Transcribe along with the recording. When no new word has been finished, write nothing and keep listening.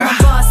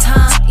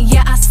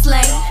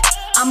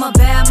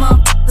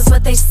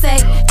they say.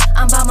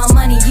 I'm about my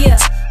money, yeah,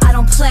 I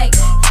don't play.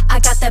 I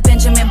got that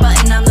Benjamin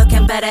Button, I'm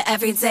looking better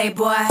every day,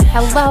 boy.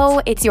 Hello,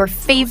 it's your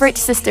favorite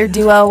sister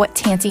duo,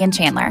 Tansy and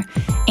Chandler.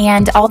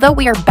 And although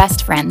we are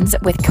best friends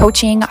with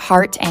coaching,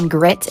 heart, and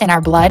grit in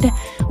our blood,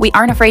 we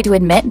aren't afraid to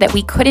admit that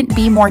we couldn't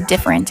be more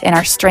different in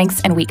our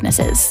strengths and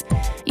weaknesses.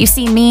 You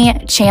see, me,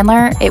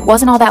 Chandler, it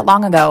wasn't all that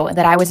long ago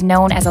that I was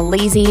known as a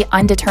lazy,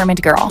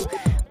 undetermined girl.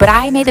 But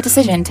I made the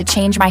decision to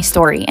change my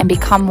story and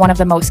become one of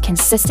the most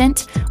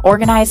consistent,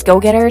 organized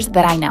go-getters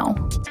that I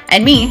know.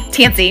 And me,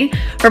 Tansy,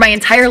 for my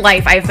entire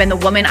life, I've been the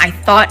woman I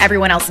thought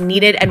everyone else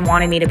needed and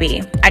wanted me to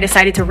be. I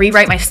decided to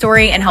rewrite my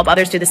story and help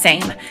others do the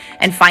same.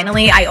 And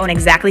finally, I own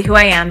exactly who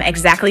I am,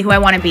 exactly who I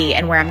want to be,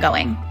 and where I'm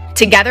going.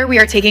 Together, we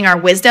are taking our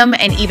wisdom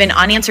and even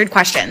unanswered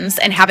questions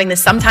and having the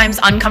sometimes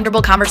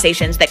uncomfortable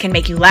conversations that can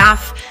make you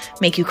laugh,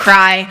 make you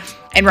cry,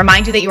 and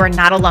remind you that you are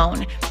not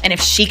alone. And if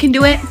she can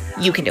do it,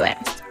 you can do it.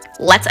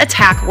 Let's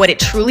attack what it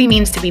truly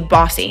means to be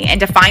bossy and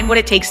define what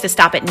it takes to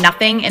stop at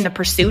nothing in the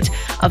pursuit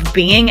of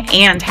being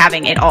and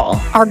having it all.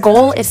 Our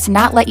goal is to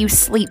not let you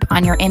sleep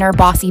on your inner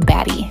bossy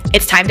baddie.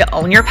 It's time to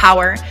own your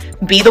power,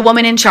 be the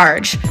woman in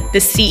charge, the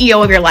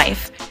CEO of your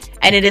life,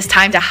 and it is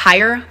time to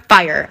hire,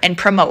 fire, and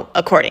promote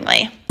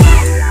accordingly.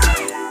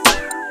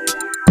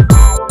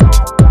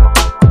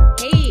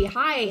 Hey,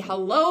 hi,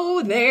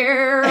 hello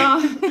there.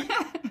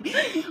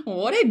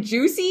 What a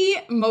juicy,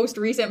 most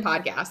recent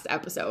podcast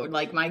episode.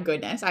 Like, my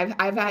goodness.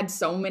 I've had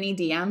so many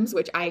DMs,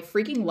 which I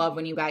freaking love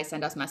when you guys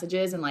send us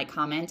messages and like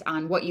comment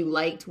on what you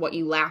liked, what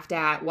you laughed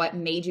at, what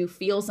made you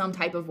feel some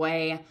type of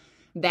way.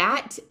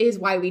 That is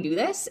why we do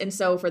this. And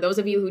so for those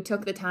of you who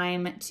took the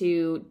time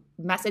to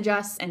message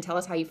us and tell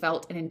us how you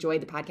felt and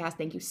enjoyed the podcast,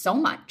 thank you so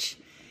much.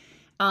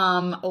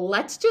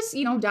 Let's just,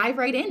 dive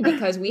right in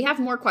because we have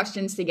more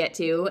questions to get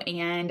to,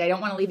 and I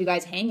don't want to leave you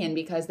guys hanging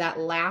because that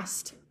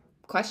last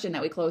question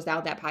that we closed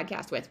out that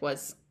podcast with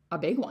was a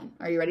big one.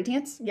 Are you ready,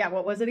 Tance? Yeah,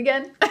 what was it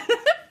again?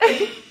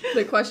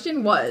 The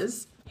question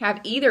was, have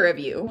either of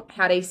you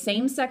had a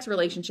same-sex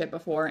relationship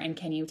before, and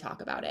can you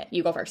talk about it?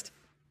 You go first.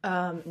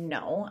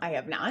 No, I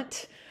have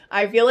not.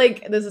 I feel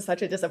like this is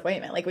such a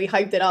disappointment. Like, we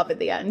hyped it up at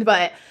the end,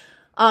 but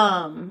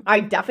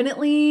I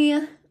definitely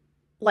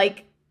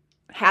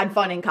had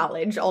fun in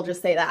college. I'll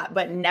just say that,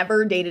 but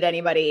never dated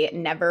anybody.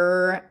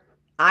 Never.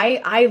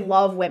 I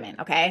love women.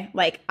 Okay,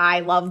 like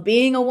I love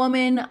being a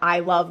woman.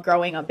 I love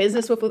growing a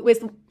business with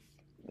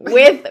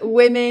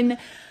women.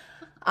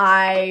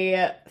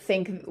 I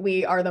think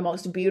we are the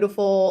most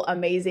beautiful,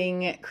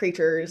 amazing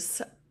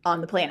creatures on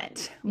the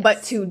planet. Yes.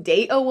 But to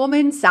date a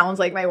woman sounds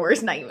like my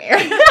worst nightmare.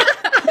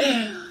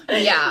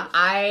 Yeah,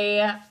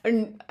 I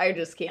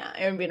just can't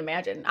even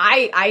imagine.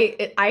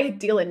 I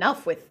deal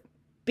enough with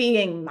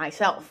being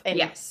myself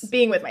and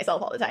being with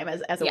myself all the time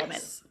as a woman.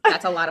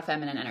 That's a lot of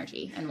feminine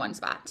energy in one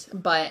spot.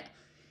 But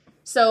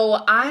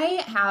so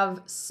I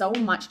have so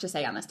much to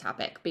say on this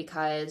topic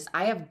because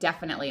I have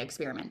definitely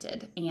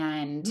experimented.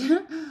 And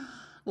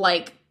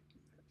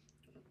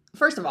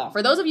first of all,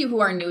 for those of you who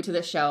are new to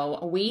the show,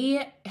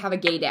 we have a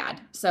gay dad.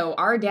 So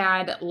our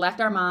dad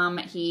left our mom.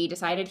 He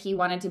decided he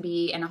wanted to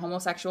be in a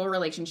homosexual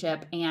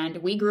relationship, and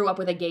we grew up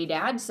with a gay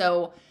dad.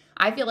 So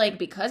I feel like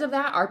because of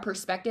that, our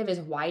perspective is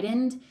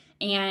widened,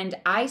 and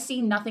I see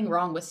nothing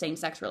wrong with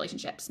same-sex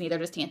relationships. Neither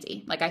does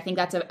Tansy. Like, I think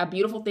that's a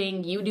beautiful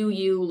thing. You do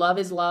you. Love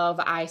is love.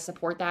 I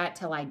support that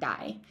till I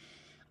die.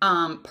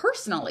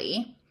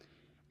 Personally,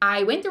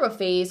 I went through a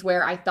phase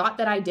where I thought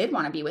that I did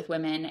want to be with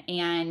women,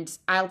 and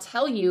I'll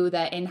tell you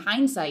that in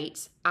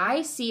hindsight,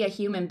 I see a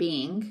human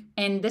being,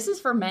 and this is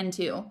for men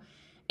too,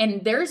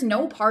 and there's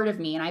no part of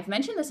me, and I've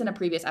mentioned this in a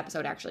previous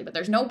episode actually, but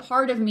there's no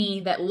part of me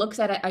that looks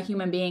at a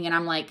human being and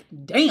I'm like,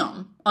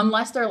 damn,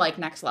 unless they're like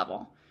next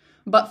level.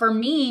 But for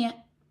me,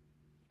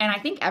 and I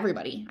think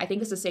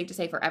this is safe to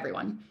say for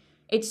everyone,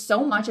 it's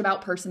so much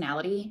about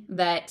personality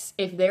that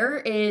if there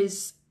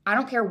is, I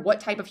don't care what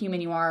type of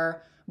human you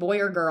are, boy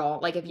or girl,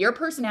 like if your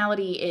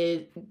personality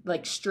is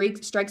like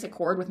strikes a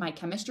chord with my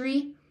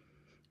chemistry,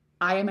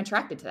 I am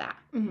attracted to that.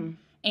 Mm-hmm.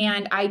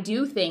 And I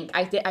do think,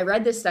 I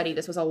read this study,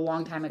 this was a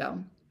long time ago,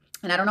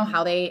 and I don't know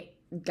how they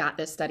got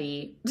this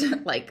study,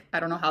 I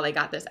don't know how they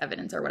got this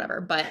evidence or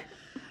whatever, but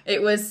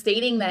it was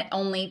stating that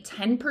only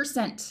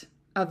 10%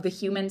 of the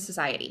human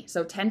society,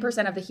 so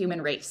 10% of the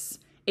human race,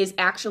 is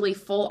actually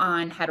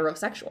full-on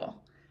heterosexual.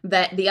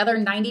 That the other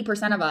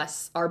 90% of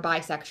us are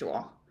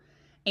bisexual.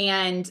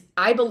 And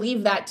I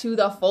believe that to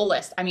the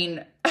fullest. I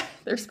mean,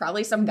 there's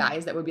probably some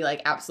guys that would be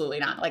like, absolutely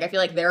not. Like, I feel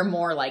like they're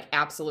more like,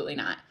 absolutely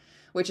not,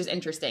 which is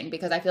interesting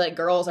because I feel like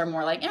girls are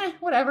more like,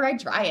 whatever,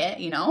 I'd try it,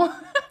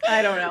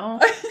 I don't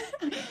know.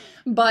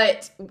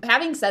 But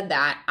having said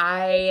that,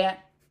 I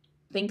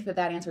think that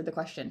answered the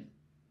question.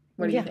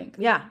 What do you think?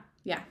 Yeah.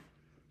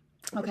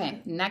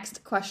 Okay,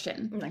 next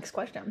question. Next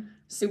question.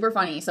 Super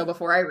funny. So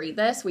before I read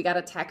this, we got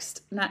a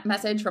text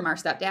message from our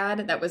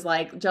stepdad that was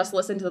like, just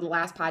listen to the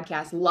last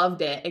podcast,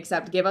 loved it,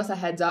 except give us a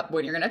heads up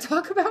when you're going to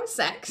talk about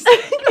sex.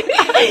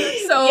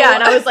 So Yeah,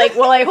 and I was like,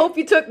 well, I hope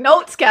you took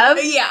notes, Kev.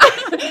 Yeah.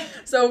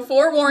 So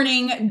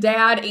forewarning,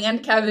 Dad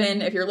and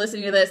Kevin, if you're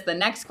listening to this, the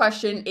next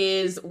question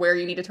is where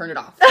you need to turn it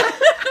off.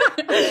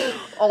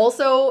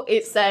 Also,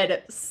 it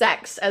said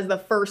sex as the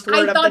first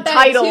word of thought the that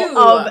title too.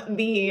 of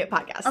the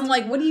podcast. I'm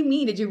like, what do you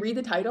mean? Did you read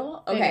the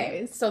title? Okay.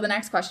 Anyways. So the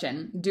next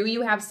question, do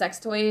you have sex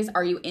toys?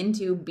 Are you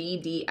into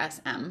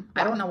BDSM?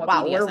 I don't know what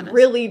wow, BDSM we're is.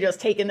 really just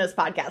taking this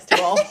podcast to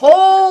a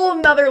whole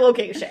nother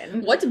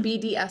location. What's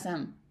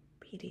BDSM?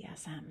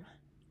 BDSM.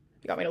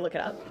 You want me to look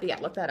it up? Yeah,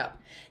 look that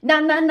up. Na,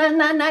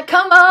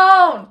 come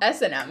on!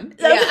 S&M.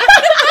 That's-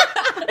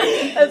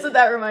 Yeah. That's what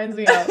that reminds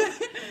me of.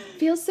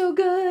 Feels so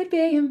good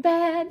being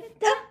bad.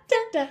 Da, da,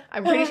 da.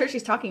 I'm pretty sure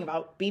she's talking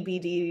about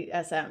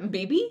BBDSM.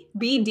 BB?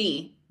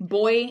 BD.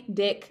 Boy,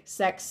 dick,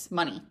 sex,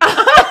 money. That's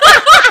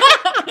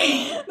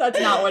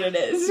not what it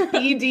is.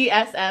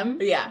 BDSM.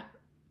 Yeah.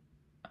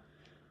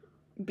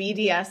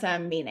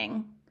 BDSM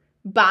meaning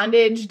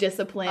bondage,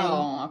 discipline.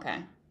 Oh, okay.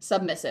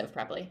 Submissive,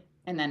 probably.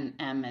 And then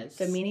M is...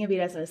 The meaning of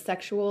BDSM is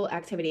sexual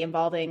activity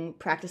involving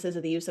practices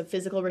of the use of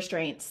physical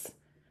restraints.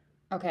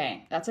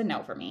 Okay, that's a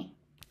no for me.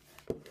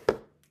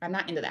 I'm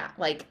not into that.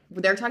 Like,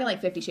 they're talking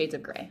like 50 Shades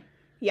of Grey.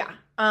 Yeah.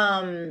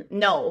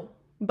 No.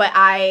 But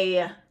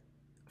I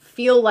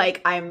feel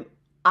like Chandler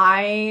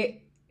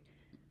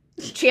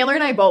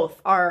and I both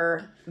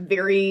are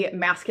very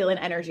masculine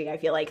energy. I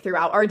feel like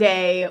throughout our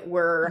day,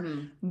 we're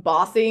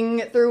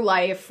bossing through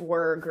life.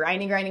 We're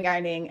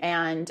grinding.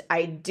 And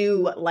I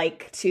do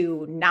like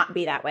to not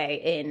be that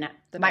way in my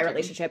bedroom.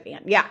 relationship.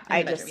 And Yeah.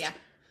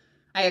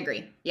 I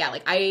agree. Yeah,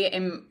 like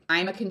I'm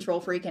a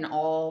control freak in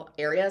all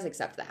areas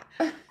except that.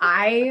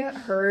 I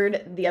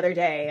heard the other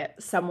day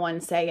someone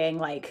saying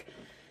like,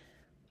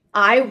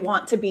 I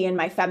want to be in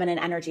my feminine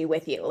energy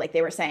with you. Like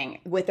they were saying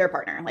with their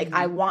partner, like,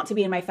 I want to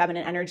be in my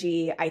feminine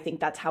energy. I think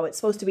that's how it's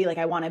supposed to be. Like,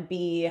 I want to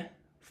be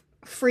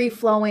free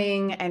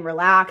flowing and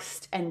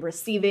relaxed and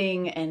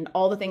receiving and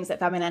all the things that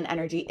feminine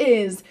energy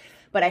is.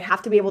 But I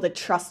have to be able to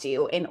trust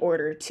you in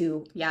order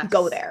to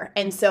go there.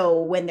 And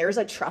so when there's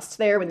a trust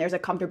there, when there's a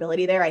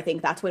comfortability there, I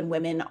think that's when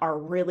women are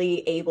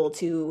really able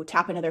to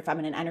tap into their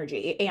feminine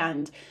energy.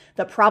 And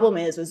the problem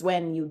is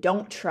when you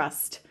don't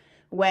trust,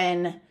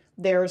 when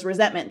there's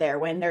resentment there,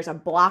 when there's a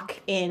block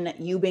in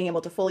you being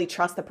able to fully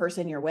trust the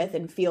person you're with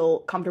and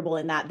feel comfortable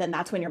in that, then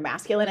that's when your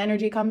masculine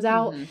energy comes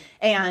out.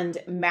 And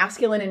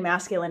masculine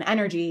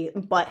energy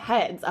butt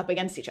heads up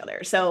against each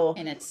other. So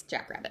And it's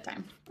Jackrabbit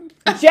time.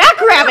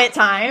 Jackrabbit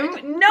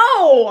time?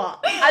 No!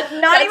 Not That's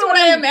even what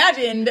I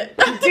imagined.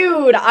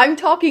 Dude,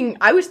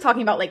 I was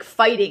talking about like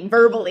fighting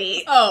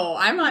verbally. Oh,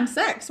 I'm on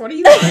sex. What are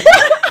you doing?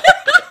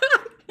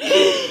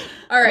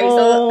 All right,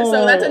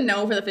 so that's a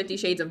no for the 50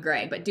 Shades of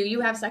Grey. But do you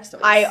have sex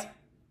toys?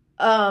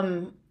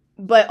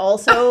 But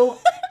also,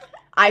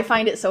 I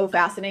find it so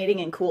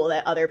fascinating and cool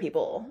that other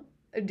people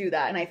do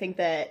that. And I think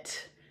that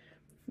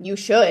you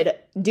should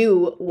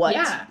do what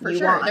for you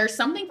sure. want. There's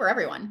something for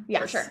everyone.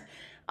 Yes. For sure.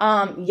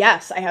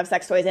 Yes, I have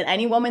sex toys. And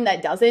any woman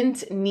that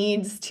doesn't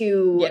needs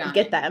to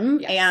get them.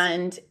 Yes.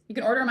 And You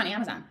can order them on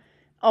Amazon.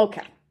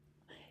 okay.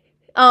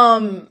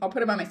 I'll put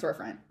them on my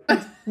storefront.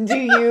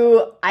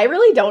 I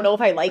really don't know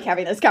if I like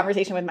having this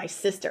conversation with my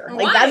sister.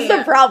 Like, Why? that's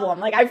the problem.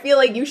 Like, I feel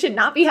like you should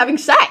not be having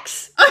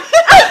sex.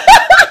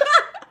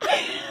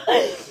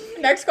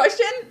 Next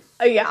question?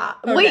 Yeah.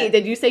 Okay. Wait,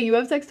 did you say you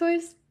have sex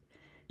toys?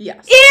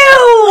 Yes.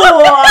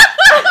 Ew!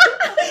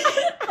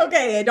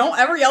 Okay, don't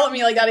ever yell at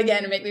me like that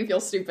again and make me feel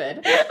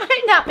stupid.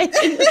 I'm not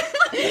mentioning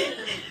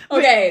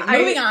Okay,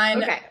 moving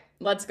on. Okay.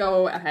 Let's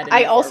go ahead and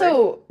I move also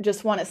forward.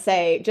 just want to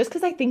say, just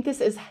because I think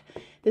this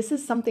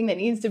is something that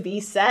needs to be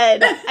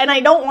said, and I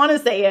don't want to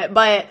say it,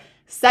 but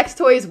sex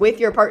toys with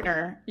your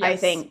partner, I Yes.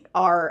 think,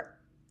 are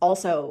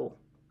also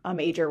a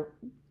major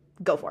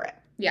go for it.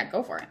 Yeah,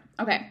 go for it.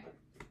 Okay.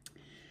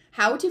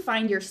 How to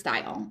find your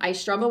style. I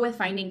struggle with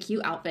finding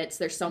cute outfits.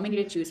 There's so many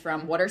to choose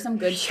from. What are some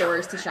good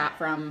stores to shop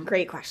from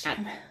Great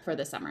question. for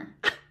the summer?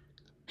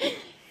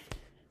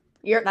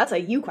 That's a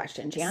you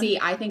question, Jan. See,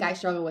 I think I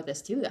struggle with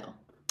this too, though.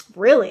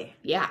 Really?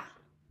 Yeah.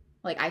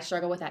 Like, I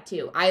struggle with that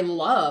too. I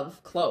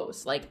love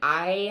clothes. Like,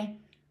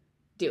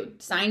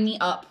 dude, sign me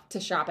up to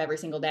shop every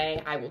single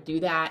day. I will do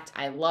that.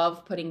 I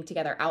love putting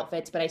together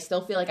outfits, but I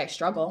still feel like I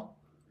struggle.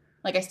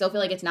 Like, I still feel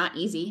like it's not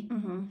easy.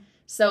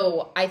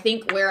 So I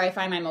think where I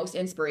find my most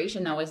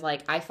inspiration, though, is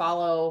like I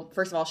follow,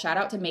 first of all, shout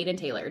out to Maiden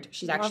Tailored.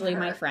 She's actually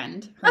my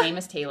friend. Her name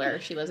is Taylor.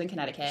 She lives in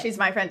Connecticut. She's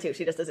my friend too.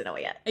 She just doesn't know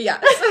it yet.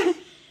 Yes.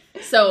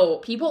 So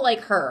people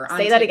like her on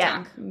Say that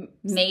TikTok, again.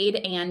 Made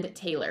and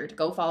Tailored.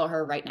 Go follow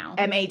her right now.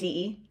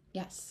 MADE.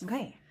 Yes.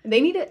 Okay.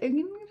 They need to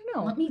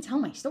know. Let me tell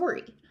my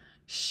story.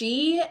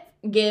 She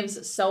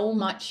gives so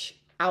much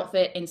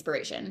outfit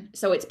inspiration.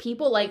 So it's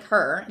people like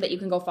her that you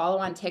can go follow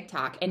on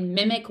TikTok and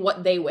mimic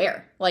what they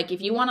wear. Like, if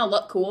you want to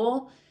look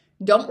cool,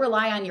 don't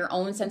rely on your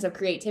own sense of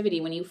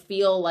creativity when you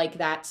feel like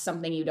that's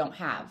something you don't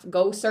have.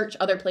 Go search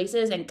other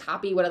places and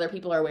copy what other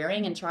people are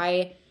wearing, and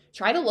try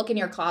to look in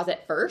your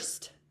closet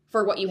first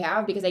for what you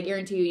have, because I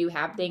guarantee you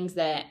have things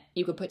that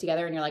you could put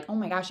together and you're like, oh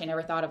my gosh, I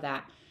never thought of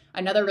that.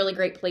 Another really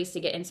great place to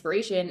get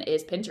inspiration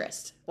is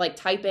Pinterest. Like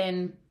type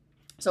in,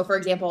 so for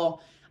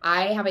example,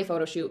 I have a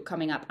photo shoot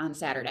coming up on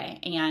Saturday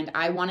and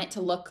I want it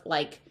to look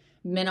like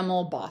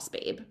minimal boss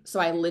babe. So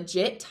I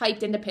legit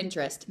typed into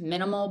Pinterest,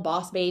 minimal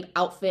boss babe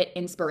outfit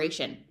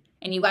inspiration.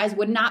 And you guys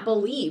would not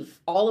believe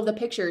all of the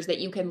pictures that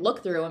you can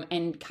look through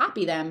and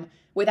copy them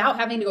without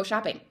having to go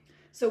shopping.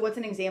 So what's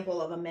an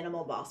example of a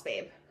minimal boss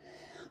babe?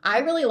 I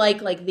really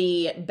like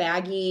the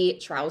baggy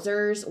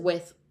trousers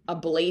with a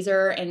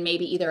blazer and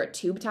maybe either a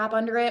tube top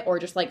under it or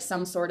just like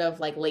some sort of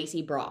like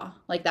lacy bra.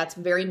 Like that's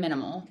very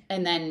minimal.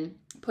 And then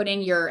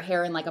putting your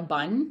hair in like a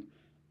bun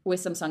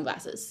with some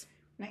sunglasses.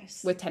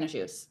 Nice. With tennis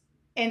shoes.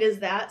 And is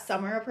that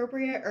summer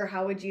appropriate, or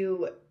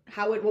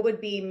what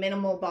would be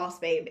minimal boss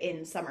babe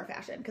in summer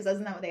fashion? Because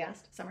isn't that what they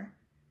asked? Summer.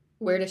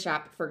 Where to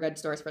shop for good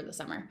stores for the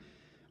summer.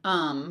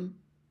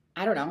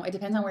 I don't know. It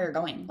depends on where you're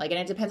going. Like, and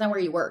it depends on where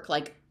you work.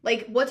 Like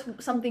what's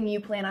something you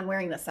plan on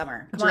wearing this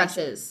summer?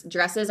 Dresses.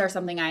 Dresses are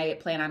something I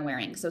plan on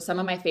wearing. So some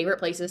of my favorite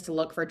places to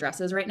look for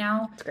dresses right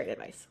now. That's great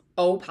advice.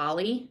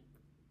 Polly.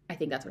 I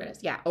think that's what it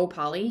is. Yeah,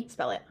 Polly.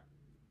 Spell it.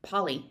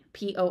 Polly.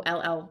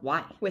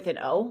 Polly. With an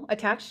O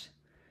attached?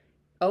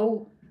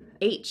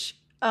 OH.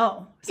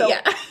 Oh. So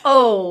yeah.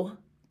 O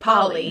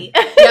Polly.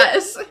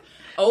 Yes.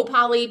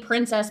 Polly,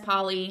 Princess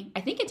Polly. I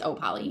think it's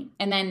Polly.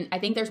 And then I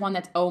think there's one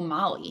that's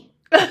Molly.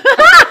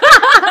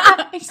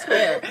 I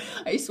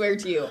swear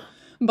to you.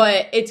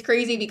 But it's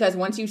crazy because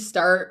once you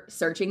start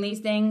searching these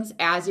things,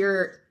 as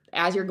you're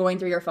going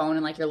through your phone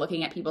and like you're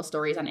looking at people's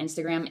stories on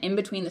Instagram, in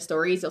between the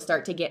stories, you'll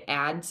start to get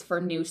ads for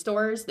new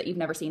stores that you've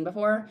never seen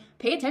before.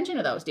 Pay attention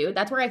to those, dude.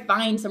 That's where I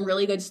find some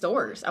really good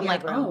stores. I'm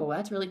like, bro. Oh,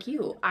 that's really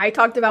cute. I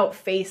talked about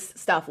face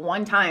stuff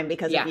one time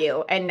because of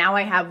you, and now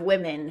I have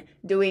women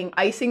doing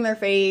icing their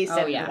face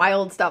and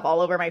wild stuff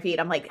all over my feed.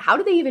 I'm like, how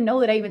do they even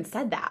know that I even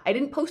said that? I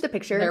didn't post a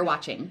picture. They're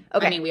watching.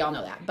 Okay. I mean, we all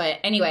know that. But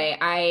anyway,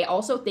 I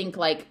also think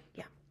like,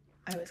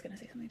 I was going to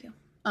say something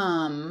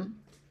too.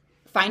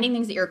 Finding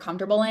things that you're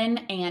comfortable in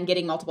and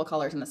getting multiple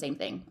colors in the same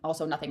thing.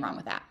 Also, nothing wrong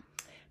with that.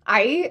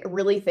 I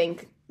really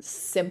think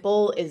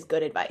simple is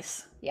good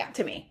advice. Yeah.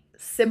 To me.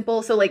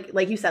 Simple. So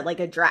like you said, like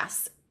a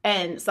dress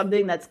and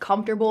something that's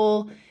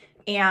comfortable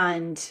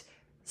and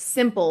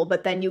simple,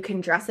 but then you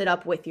can dress it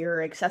up with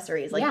your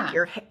accessories. Like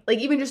like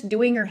even just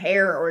doing your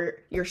hair or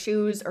your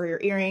shoes or your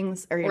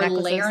earrings or your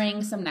necklaces.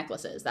 Layering some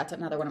necklaces. That's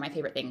another one of my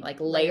favorite things. Like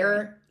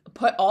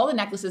put all the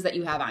necklaces that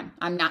you have on.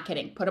 I'm not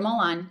kidding. Put them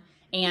all on.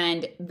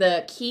 And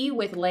the key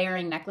with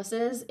layering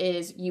necklaces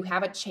is you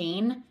have a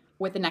chain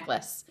with the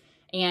necklace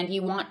and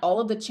you want all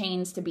of the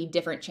chains to be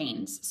different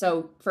chains.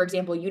 So for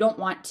example, you don't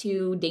want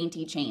two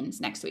dainty chains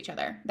next to each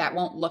other. That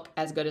won't look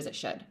as good as it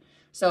should.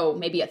 So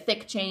maybe a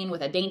thick chain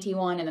with a dainty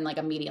one and then like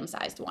a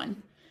medium-sized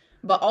one.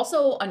 But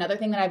also another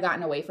thing that I've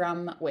gotten away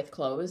from with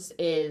clothes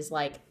is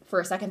like for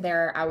a second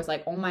there, I was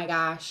like, oh my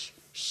gosh,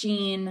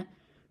 Shein,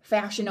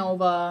 Fashion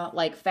Nova,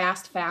 like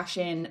fast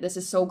fashion. This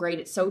is so great.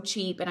 It's so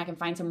cheap and I can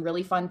find some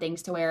really fun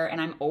things to wear.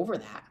 And I'm over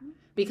that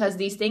because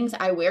these things,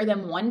 I wear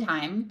them one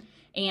time.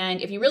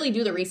 And if you really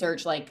do the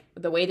research, like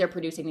the way they're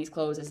producing these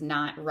clothes is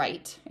not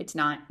right. There's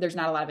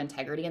not a lot of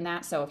integrity in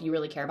that. So if you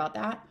really care about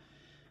that,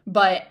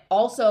 but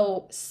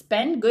also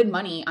spend good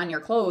money on your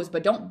clothes,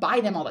 but don't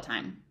buy them all the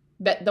time.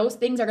 But those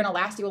things are going to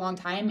last you a long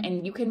time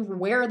and you can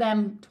wear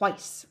them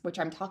twice, which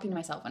I'm talking to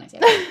myself when I say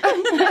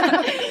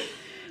that.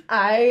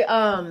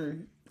 I,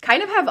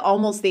 kind of have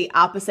almost the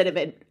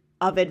opposite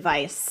of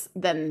advice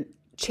than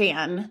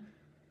Chan.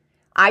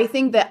 I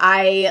think that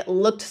I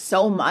looked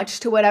so much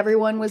to what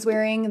everyone was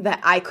wearing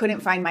that I couldn't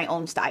find my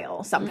own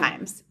style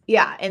sometimes.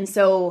 Yeah. And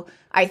so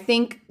I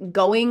think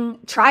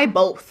try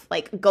both.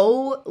 Like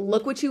go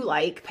look what you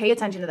like, pay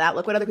attention to that,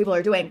 look what other people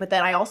are doing. But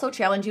then I also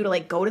challenge you to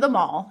like go to the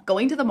mall.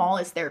 Going to the mall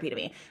is therapy to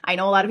me. I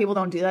know a lot of people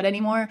don't do that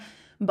anymore,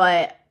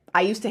 but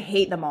I used to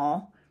hate the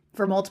mall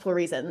for multiple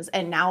reasons.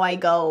 And now I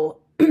go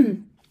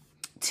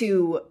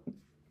to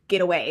get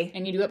away.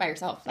 And you do it by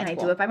yourself. That's cool.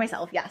 I do it by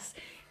myself, yes.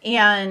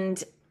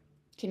 And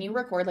can you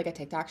record like a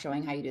TikTok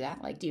showing how you do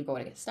that? Like, do you go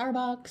to get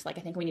Starbucks? Like,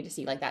 I think we need to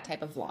see like that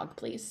type of vlog,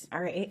 please.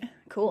 All right,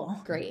 cool.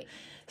 Great.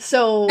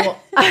 So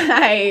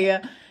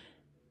I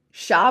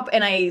shop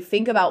and I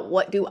think about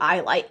what do I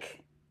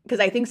like?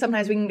 Because I think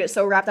sometimes we can get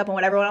so wrapped up in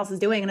what everyone else is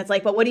doing. And it's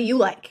like, but what do you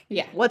like?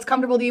 Yeah. What's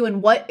comfortable to you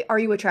and what are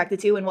you attracted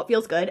to and what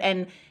feels good?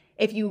 And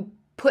if you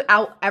put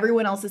out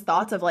everyone else's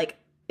thoughts of like,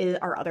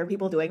 are other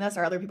people doing this?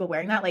 Are other people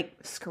wearing that? Like,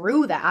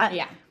 screw that.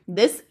 Yeah.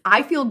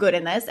 I feel good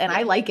in this and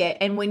I like it.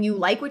 And when you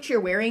like what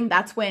you're wearing,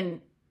 that's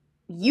when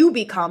you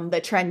become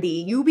the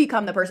trendy. You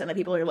become the person that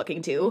people are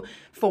looking to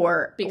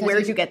for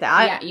where'd you get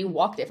that? Yeah, you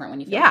walk different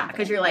when you feel confident.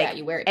 Because you're like,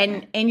 you wear it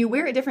different. And you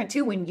wear it different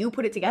too when you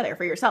put it together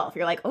for yourself.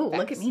 You're like, oh, Thanks.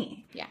 Look at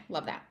me. Yeah,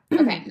 love that.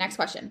 Okay, next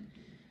question.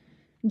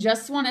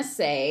 Just want to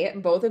say,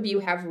 both of you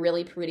have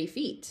really pretty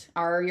feet.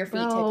 Are your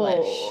feet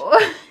ticklish?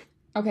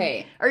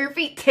 Okay. Are your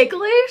feet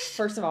ticklish?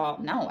 First of all,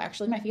 no,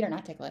 actually my feet are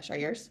not ticklish. Are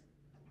yours?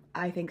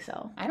 I think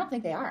so. I don't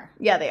think they are.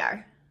 Yeah, they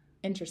are.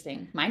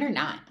 Interesting. Mine are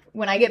not.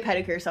 When I get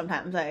pedicures,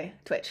 sometimes I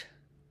twitch.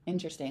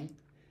 Interesting.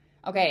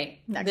 Okay.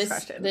 Next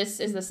question.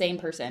 This is the same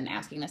person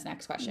asking this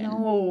next question.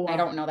 No. I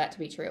don't know that to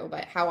be true,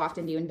 but how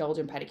often do you indulge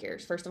in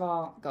pedicures? First of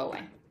all, go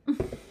away.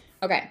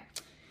 Okay.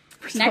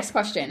 Next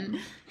question.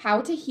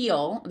 How to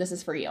heal, this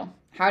is for you.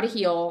 How to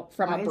heal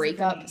from a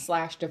breakup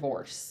 /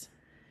 divorce.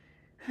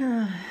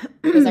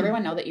 Does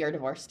everyone know that you're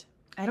divorced?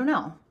 I don't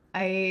know.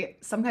 I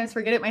sometimes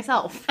forget it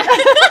myself.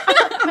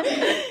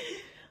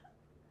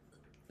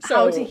 So,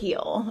 how to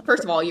heal.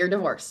 First of all, you're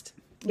divorced.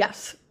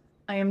 Yes.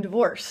 I am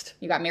divorced.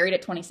 You got married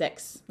at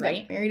 26,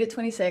 right? Married at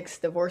 26,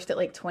 divorced at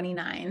like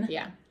 29.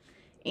 Yeah.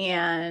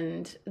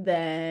 And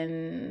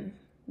then,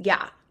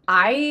 yeah,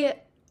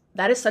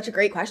 that is such a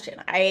great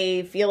question.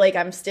 I feel like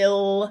I'm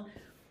still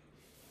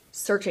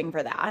searching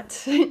for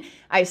that.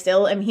 I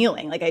still am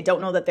healing. Like, I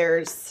don't know that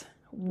there's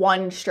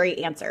one straight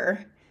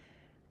answer.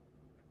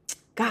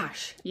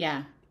 Gosh.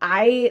 Yeah.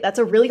 That's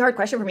a really hard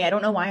question for me. I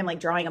don't know why I'm like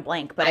drawing a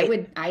blank, but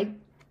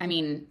I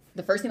mean,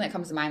 the first thing that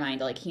comes to my mind,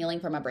 like healing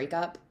from a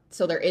breakup,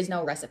 so there is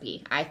no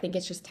recipe. I think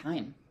it's just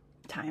time.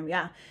 Time,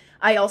 yeah.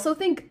 I also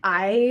think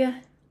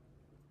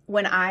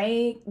when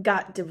I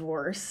got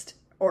divorced,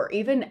 or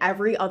even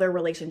every other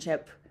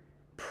relationship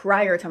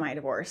prior to my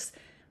divorce,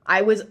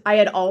 I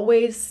had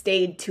always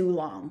stayed too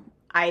long.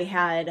 I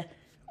had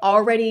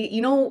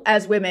already,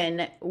 as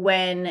women,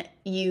 when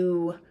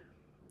you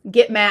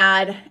get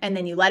mad and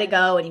then you let it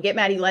go, and you get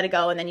mad, you let it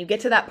go, and then you get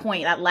to that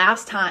point, that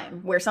last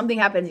time where something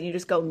happens and you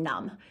just go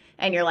numb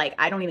and you're like,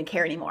 I don't even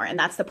care anymore. And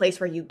that's the place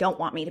where you don't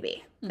want me to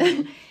be.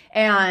 Mm-hmm.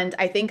 And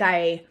I think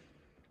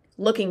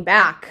looking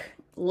back,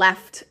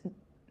 left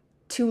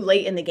too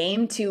late in the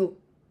game to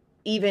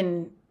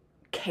even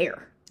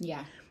care.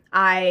 Yeah.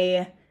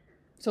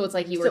 So it's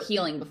like you were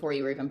healing before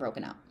you were even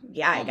broken up.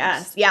 Yeah, almost. I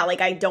guess. Yeah,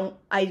 like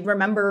I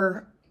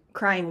remember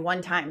crying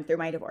one time through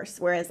my divorce,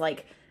 whereas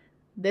like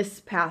this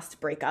past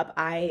breakup,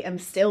 I'm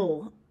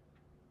still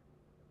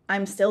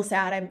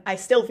sad. I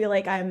still feel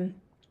like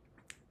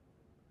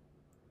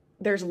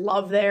there's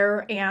love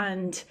there,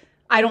 and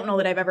I don't know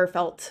that I've ever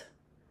felt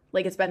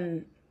like it's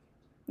been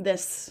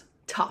this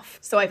tough.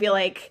 So I feel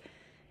like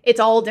it's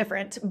all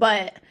different,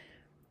 but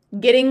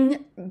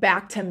getting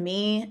back to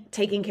me,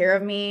 taking care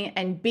of me,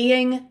 and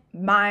being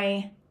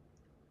my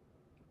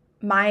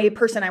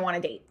person I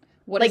want to date.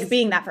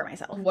 Being that for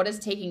myself. What does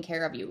taking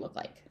care of you look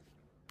like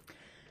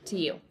to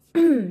you?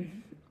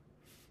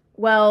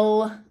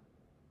 Well,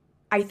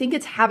 I think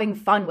it's having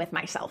fun with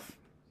myself.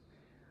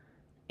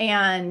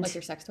 And like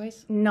your sex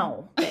toys?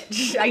 No,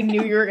 bitch. I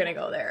knew you were going to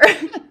go there.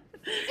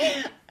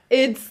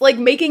 It's like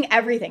making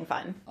everything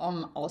fun.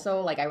 Also,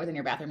 like I was in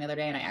your bathroom the other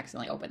day and I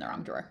accidentally opened the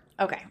wrong drawer.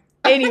 Okay.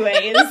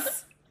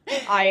 Anyways,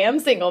 I am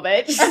single,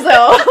 bitch.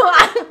 So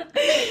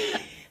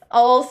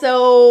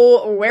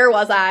also, where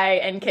was I?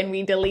 And can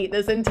we delete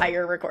this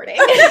entire recording?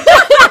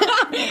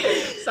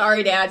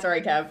 Sorry, Dad.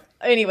 Sorry, Kev.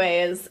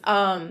 Anyways,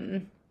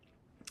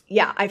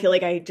 yeah, I feel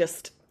like I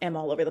just am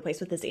all over the place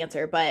with this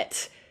answer,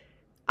 but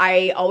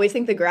I always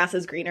think the grass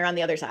is greener on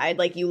the other side.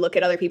 Like, you look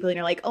at other people and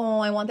you're like, oh,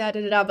 I want that,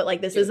 da-da-da. But,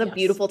 like, this is a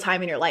beautiful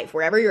time in your life.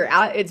 Wherever you're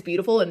at, it's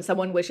beautiful, and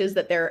someone wishes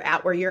that they're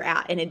at where you're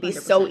at. And it'd be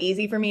 100%. So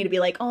easy for me to be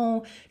like,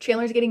 oh,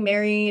 Chandler's getting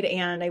married,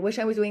 and I wish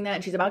I was doing that,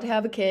 and she's about to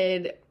have a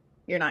kid.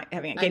 You're not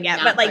having a kid yet,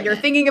 but, like, pregnant. You're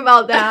thinking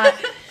about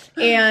that.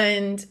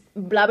 And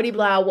blah, blah,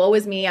 blah, woe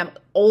is me. I'm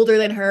older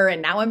than her,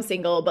 and now I'm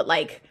single. But,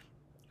 like,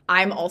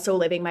 I'm also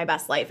living my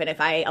best life. And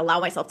if I allow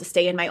myself to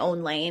stay in my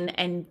own lane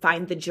and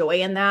find the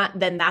joy in that,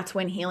 then that's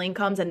when healing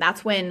comes. And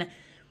that's when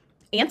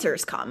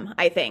answers come,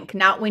 I think.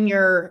 Not when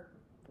you're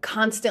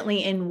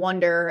constantly in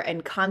wonder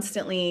and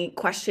constantly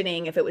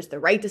questioning if it was the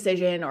right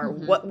decision or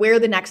where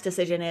the next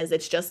decision is.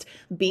 It's just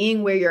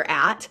being where you're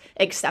at,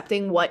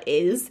 accepting what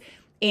is,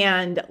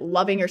 and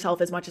loving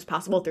yourself as much as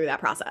possible through that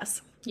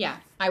process. Yeah.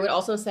 I would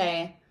also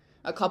say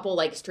a couple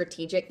like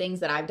strategic things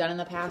that I've done in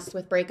the past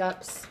with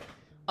breakups.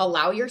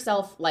 Allow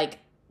yourself like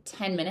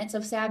 10 minutes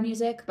of sad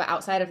music, but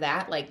outside of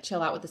that, like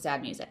chill out with the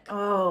sad music.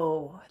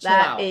 Oh,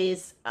 that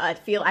is, I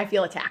feel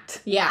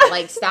attacked. Yeah,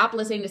 like stop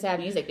listening to sad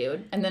music,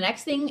 dude. And the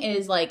next thing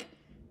is like,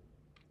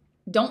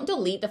 don't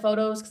delete the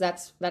photos,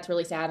 because that's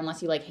really sad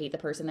unless you like hate the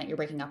person that you're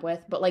breaking up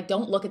with. But like,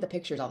 don't look at the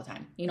pictures all the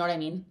time. You know what I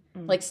mean?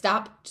 Like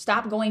stop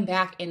going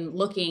back and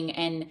looking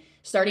and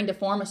starting to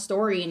form a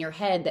story in your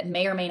head that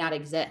may or may not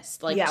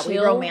exist. Like, yeah, we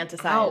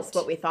romanticize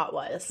what we thought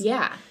was.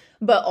 Yeah.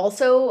 But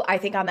also, I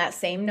think on that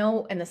same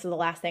note, and this is the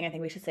last thing I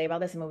think we should say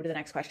about this and move to the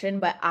next question,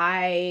 but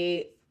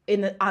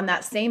on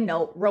that same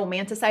note,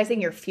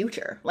 romanticizing your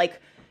future. Like,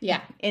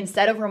 yeah,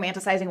 instead of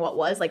romanticizing what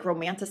was, like,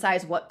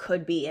 romanticize what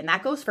could be. And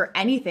that goes for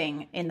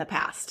anything in the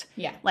past.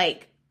 Yeah.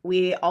 Like,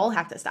 we all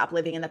have to stop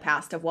living in the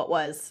past of what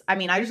was. I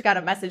mean, I just got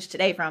a message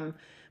today from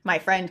my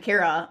friend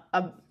Kara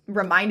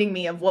reminding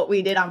me of what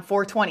we did on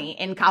 420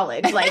 in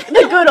college, like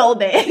the good old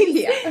days.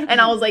 Yeah. And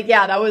I was like,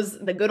 yeah, that was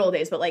the good old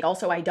days. But like,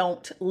 also I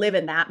don't live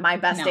in that. My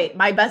best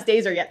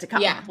days are yet to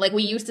come. Yeah, like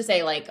we used to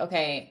say like,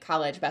 okay,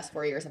 college, best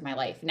 4 years of my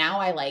life. Now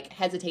I like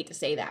hesitate to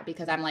say that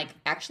because I'm like,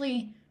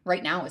 actually,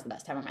 right now is the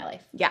best time of my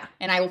life. Yeah.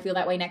 And I will feel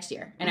that way next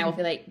year. And I will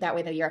feel like that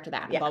way the year after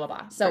that. And Yeah, blah, blah,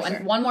 blah. So sure.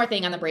 and one more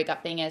thing on the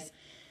breakup thing is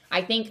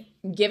I think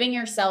giving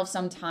yourself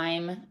some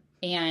time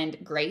and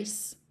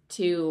grace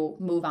to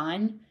move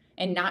on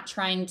and not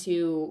trying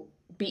to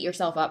beat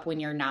yourself up when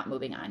you're not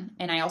moving on.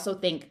 And I also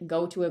think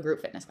go to a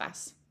group fitness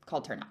class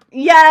called Turn Up.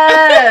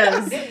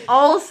 Yes.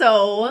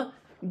 Also,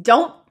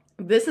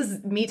 this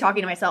is me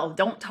talking to myself.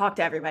 Don't talk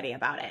to everybody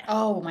about it.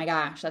 Oh my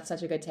gosh, that's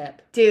such a good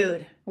tip.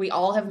 Dude. We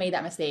all have made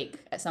that mistake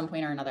at some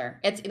point or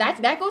another.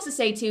 That goes to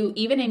say too,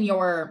 even in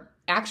your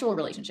actual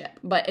relationship,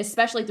 but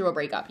especially through a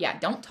breakup. Yeah,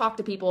 don't talk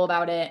to people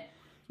about it.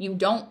 You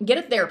don't get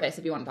a therapist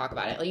if you want to talk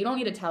about it. Like you don't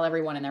need to tell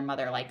everyone and their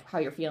mother like how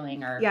you're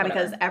feeling or Yeah,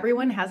 whatever. because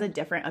everyone has a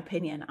different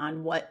opinion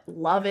on what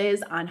love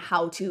is, on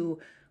how to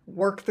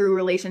work through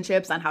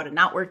relationships, on how to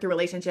not work through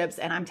relationships.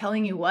 And I'm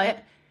telling you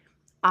what,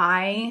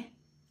 I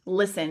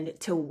listened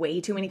to way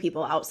too many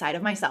people outside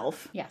of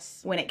myself Yes.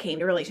 when it came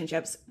to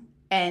relationships.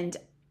 And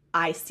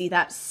I see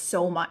that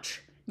so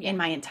much in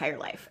my entire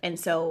life. And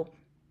so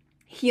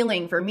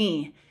healing for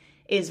me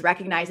is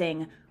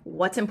recognizing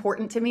what's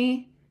important to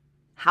me.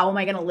 How am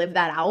I going to live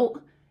that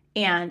out?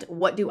 And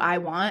what do I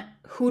want?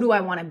 Who do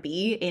I want to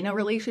be in a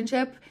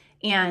relationship?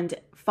 And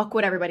fuck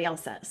what everybody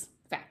else says.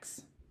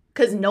 Facts.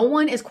 Because no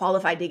one is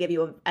qualified to give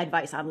you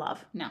advice on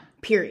love. No.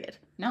 Period.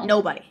 No.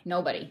 Nobody.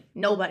 Nobody.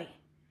 Nobody.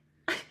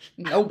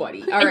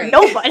 Nobody. All right.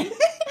 Nobody.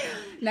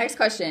 Next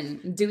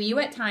question. Do you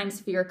at times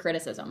fear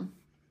criticism?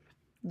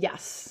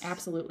 Yes.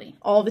 Absolutely.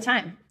 All the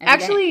time. Every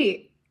day.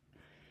 Actually,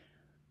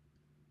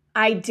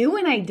 I do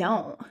and I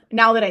don't.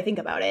 Now that I think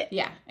about it.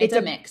 Yeah. It's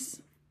a mix.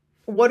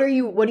 What do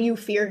you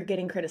fear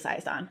getting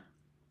criticized on?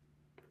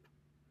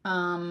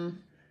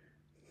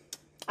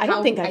 I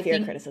don't think I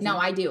fear criticism. No,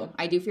 I do.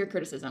 I do fear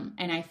criticism.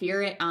 And I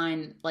fear it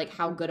on like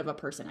how good of a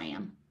person I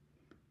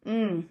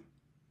am.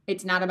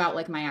 It's not about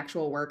like my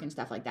actual work and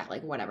stuff like that.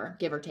 Like whatever,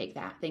 give or take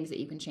that, things that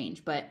you can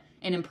change. But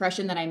an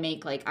impression that I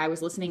make, like I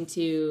was listening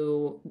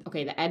to,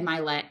 the Ed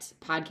Milet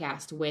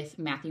podcast with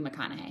Matthew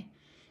McConaughey.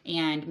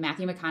 And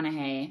Matthew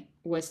McConaughey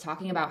was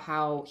talking about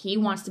how he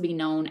wants to be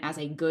known as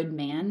a good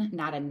man,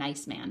 not a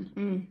nice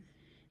man.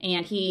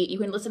 And you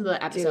can listen to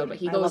the episode, but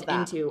he I goes love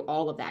that. into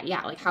all of that.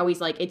 Yeah, like how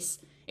he's like, it's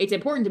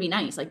important to be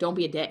nice. Like, don't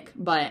be a dick.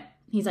 But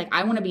he's like,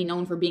 I want to be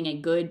known for being a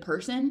good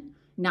person,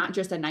 not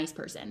just a nice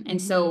person.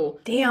 And so,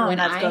 Damn,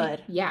 that's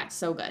good. Yeah, it's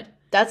so good.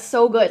 That's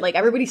so good. Like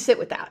everybody sit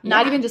with that.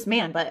 Not Yeah. even just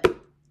man, but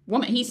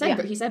Woman. He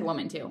said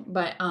woman too.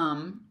 But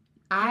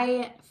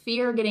I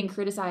fear getting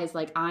criticized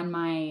like on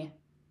my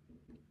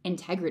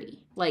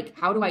integrity. Like,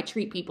 how do I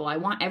treat people? I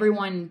want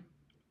everyone.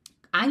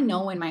 I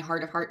know in my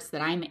heart of hearts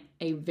that I'm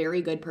a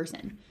very good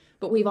person,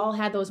 but we've all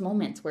had those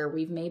moments where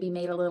we've maybe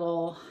made a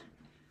little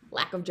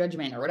lack of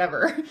judgment or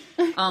whatever.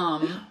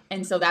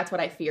 And so that's what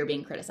I fear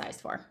being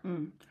criticized for.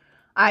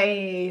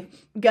 I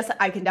guess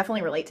I can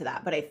definitely relate to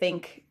that. But I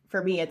think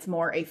for me, it's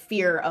more a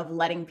fear of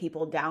letting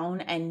people down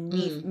and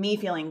me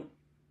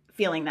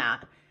feeling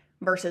that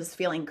versus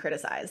feeling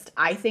criticized.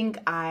 I think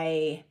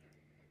I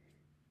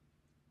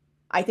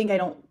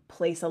don't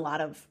place a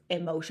lot of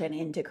emotion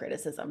into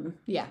criticism.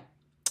 Yeah.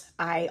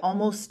 I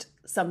almost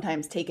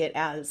sometimes take it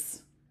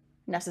as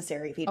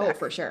necessary feedback. Oh,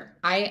 for sure.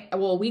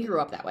 We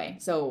grew up that way.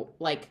 So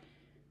like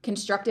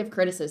constructive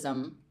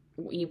criticism,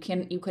 you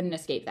couldn't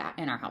escape that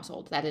in our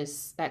household.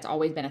 That's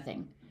always been a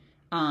thing.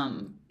 Yeah.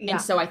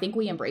 And so I think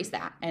we embrace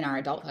that in our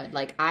adulthood.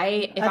 Like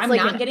if That's I'm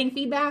like not getting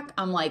feedback,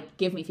 I'm like,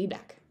 give me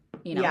feedback.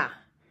 You know? Yeah.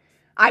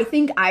 I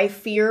think I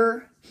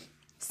fear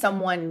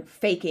someone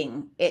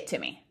faking it to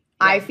me.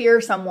 Yeah. I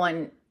fear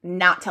someone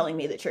not telling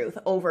me the truth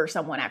over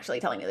someone actually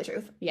telling me the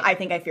truth. Yeah. I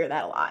think I fear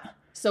that a lot.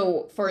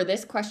 So for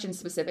this question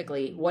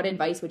specifically, what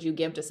advice would you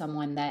give to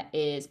someone that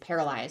is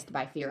paralyzed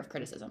by fear of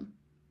criticism?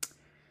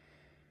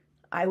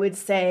 I would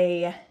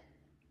say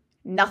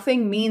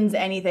nothing means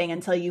anything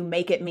until you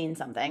make it mean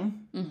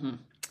something.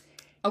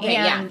 Okay,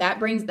 And- yeah, that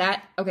brings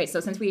that. Okay, so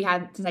since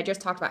I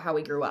just talked about how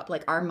we grew up,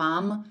 like our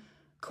mom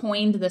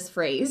coined this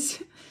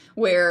phrase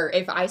where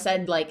if I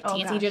said like, Oh,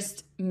 Tansy gosh.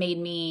 just made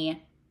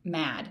me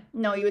mad,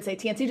 No, you would say,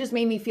 Tansy just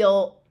made me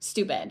feel,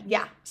 stupid,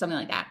 yeah. something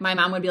like that. My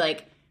mom would be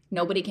like,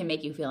 nobody can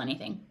make you feel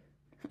anything.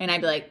 And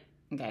I'd be like,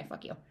 okay,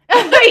 fuck you.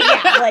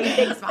 Yeah, like,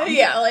 thanks, Mom.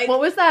 Yeah, like- what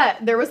was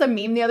that? There was a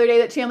meme the other day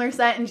that Chandler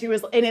sent,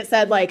 and it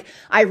said, like,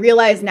 I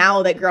realize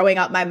now that growing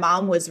up, my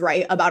mom was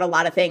right about a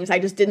lot of things. I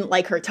just didn't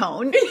like her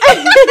tone.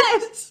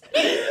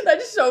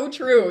 That's so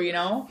true, you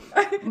know?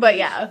 But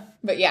yeah.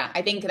 But yeah,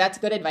 I think that's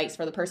good advice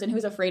for the person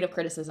who's afraid of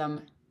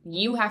criticism.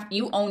 You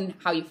own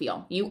how you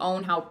feel. You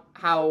own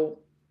how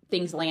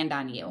things land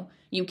on you.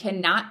 You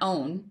cannot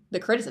own the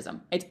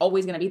criticism. It's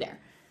always going to be there.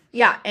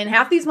 Yeah, and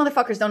half these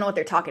motherfuckers don't know what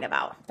they're talking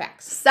about.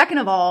 Facts. Second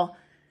of all,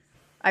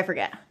 I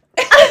forget.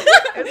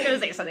 I was going to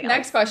say something else.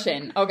 Next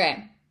question.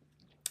 Okay.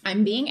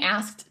 I'm being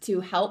asked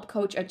to help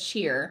coach a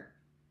cheer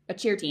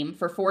team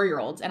for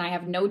 4-year-olds, and I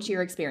have no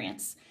cheer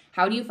experience.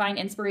 How do you find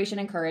inspiration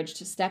and courage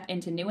to step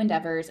into new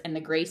endeavors and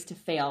the grace to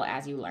fail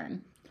as you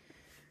learn?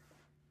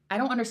 I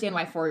don't understand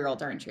why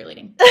 4-year-olds are in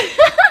cheerleading.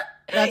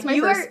 That's my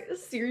you first. are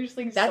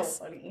seriously That's-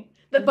 so funny.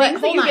 The But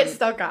things that hold you on. get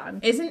stuck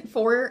on. Isn't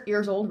 4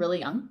 years old really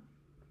young?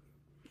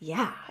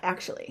 Yeah,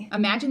 actually.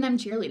 Imagine them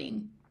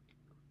cheerleading.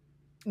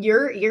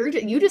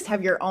 You just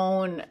have your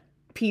own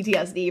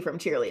PTSD from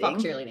cheerleading. Fuck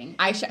cheerleading.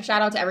 I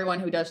shout out to everyone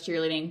who does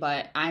cheerleading,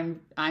 but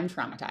I'm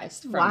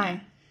traumatized. From Why? it.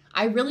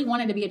 I really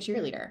wanted to be a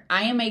cheerleader.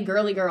 I am a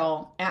girly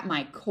girl at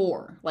my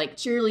core. Like,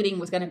 cheerleading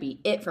was going to be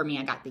it for me.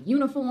 I got the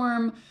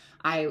uniform.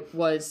 I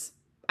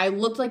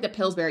looked like the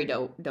Pillsbury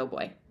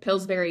doughboy.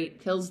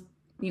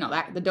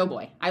 The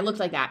doughboy. I looked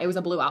like that. It was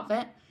a blue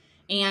outfit.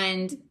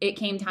 And it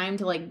came time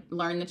to, like,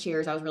 learn the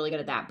cheers. I was really good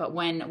at that. But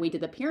when we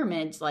did the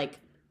pyramids, like,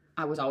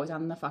 I was always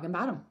on the fucking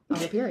bottom of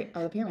the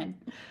pyramid.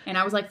 And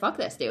I was like, fuck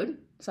this, dude.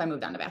 So I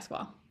moved on to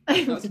basketball.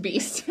 I was a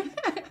beast.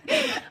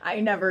 I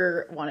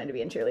never wanted to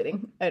be in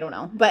cheerleading. I don't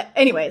know. But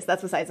anyways,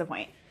 that's besides the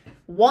point.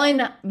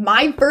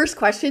 My first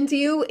question to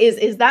you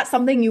is that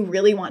something you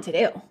really want to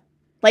do?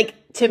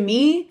 Like, to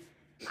me,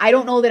 I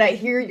don't know that I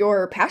hear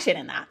your passion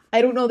in that.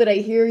 I don't know that I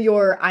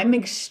hear I'm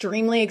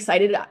extremely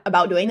excited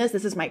about doing this.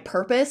 This is my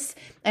purpose.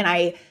 And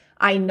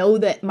I know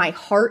that my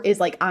heart is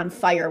like on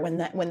fire when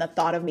the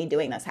thought of me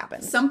doing this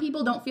happens. Some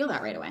people don't feel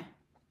that right away.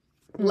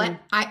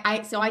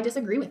 So I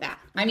disagree with that.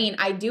 I mean,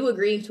 I do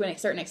agree to a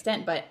certain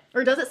extent, but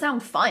Or does it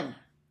sound fun?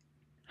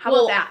 How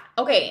about that?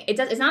 Okay,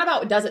 it's not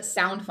about does it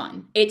sound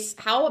fun. It's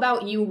how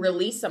about you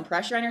release some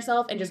pressure on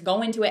yourself and just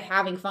go into it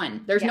having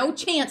fun. There's no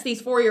chance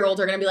these 4-year-olds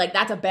are going to be like,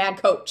 that's a bad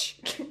coach.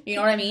 You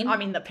know what I mean? I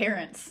mean, the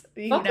parents.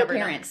 Fuck the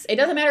parents. It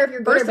doesn't matter if you're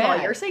good First or of all,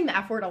 bad. you're saying the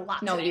F word a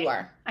lot No, today. you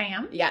are. I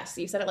am? Yes,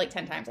 you said it like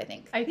 10 times, I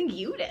think. I think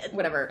you did.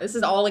 Whatever. This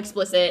is all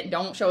explicit.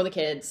 Don't show the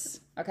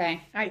kids.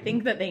 Okay? I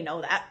think that they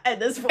know that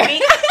at this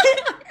point.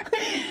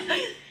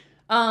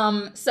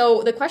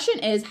 So the question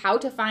is how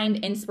to find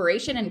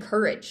inspiration and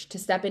courage to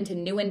step into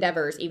new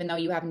endeavors even though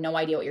you have no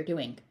idea what you're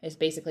doing is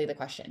basically the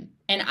question.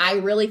 And I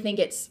really think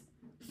it's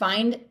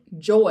find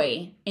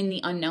joy in the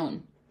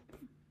unknown.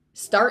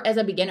 Start as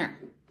a beginner.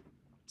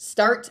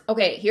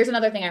 Okay, here's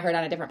another thing I heard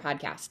on a different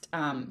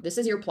podcast. This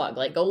is your plug.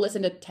 Like, go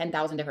listen to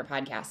 10,000 different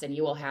podcasts and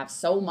you will have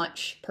so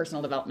much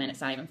personal development.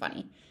 It's not even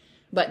funny.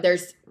 But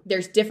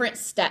there's different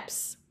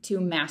steps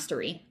to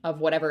mastery of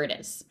whatever it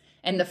is.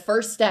 And the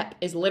first step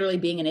is literally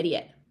being an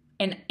idiot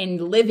and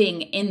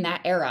living in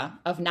that era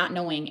of not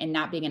knowing and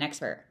not being an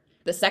expert.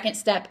 The second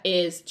step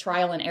is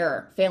trial and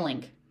error,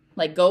 failing.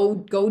 Like,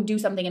 go do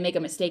something and make a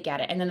mistake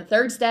at it. And then the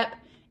third step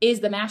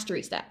is the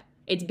mastery step.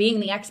 It's being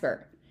the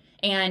expert.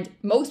 And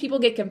most people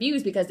get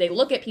confused because they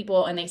look at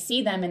people and they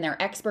see them in their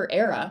expert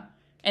era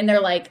and they're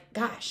like,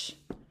 gosh,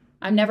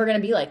 I'm never going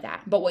to be like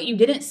that. But what you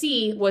didn't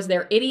see was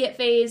their idiot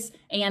phase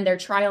and their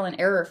trial and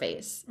error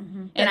phase.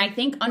 Mm-hmm. And I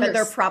think that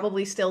they're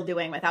probably still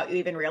doing without you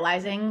even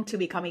realizing to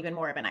become even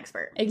more of an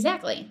expert.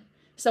 Exactly.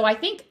 So I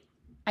think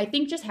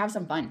just have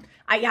some fun.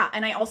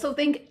 And I also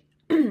think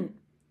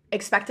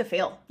expect to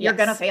fail. You're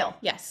going to fail.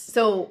 Yes.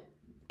 So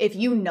if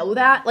you know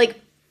that,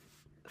 like,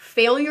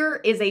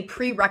 failure is a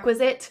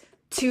prerequisite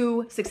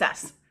to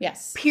success.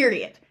 Yes.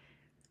 Period.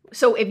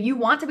 So if you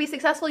want to be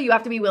successful, you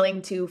have to be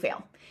willing to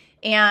fail.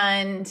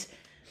 And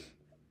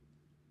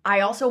I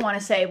also want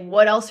to say,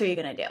 what else are you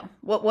going to do?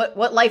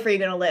 What life are you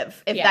going to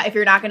live? If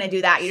you're not going to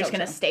do that, you're just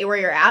going to stay where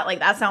you're at. Like,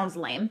 that sounds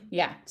lame.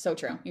 Yeah, so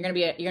true. You're going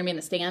to be in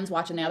the stands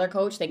watching the other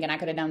coach thinking I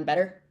could have done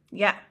better.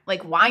 Yeah.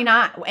 Like, why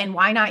not? And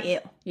why not you?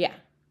 Yeah.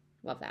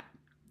 Love that.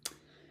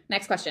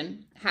 Next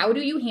question. How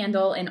do you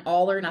handle an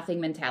all or nothing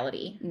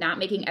mentality? Not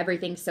making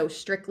everything so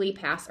strictly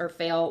pass or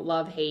fail,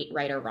 love, hate,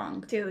 right or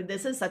wrong? Dude,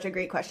 this is such a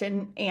great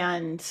question.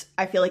 And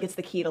I feel like it's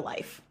the key to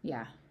life.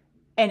 Yeah.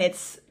 And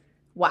it's,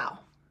 wow.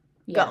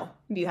 Yeah. Go.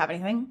 Do you have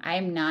anything? I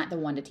am not the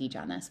one to teach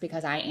on this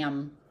because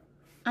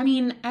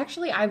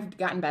actually I've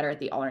gotten better at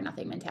the all or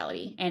nothing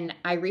mentality. And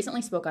I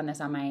recently spoke on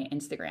this on my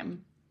Instagram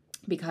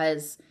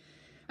because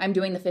I'm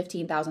doing the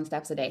 15,000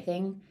 steps a day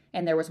thing.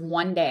 And there was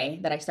one day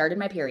that I started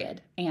my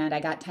period and I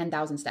got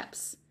 10,000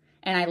 steps.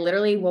 And I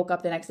literally woke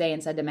up the next day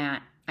and said to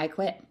Matt, I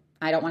quit.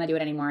 I don't want to do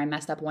it anymore. I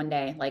messed up one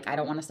day. Like, I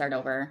don't want to start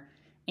over.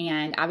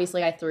 And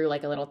obviously I threw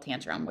like a little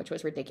tantrum, which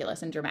was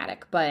ridiculous and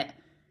dramatic. But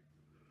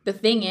the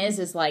thing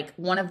is like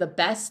one of the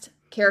best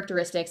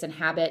characteristics and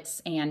habits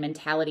and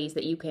mentalities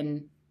that you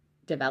can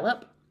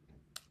develop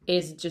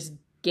is just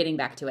getting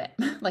back to it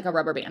like a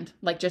rubber band.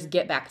 Like, just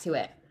get back to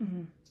it.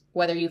 Mm-hmm.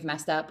 Whether you've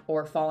messed up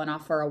or fallen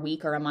off for a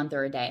week or a month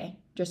or a day,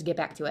 just get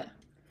back to it.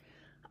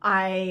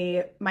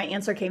 My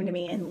answer came to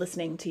me in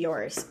listening to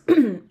yours.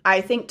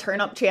 I think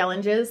turn up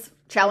challenges.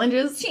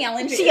 Again,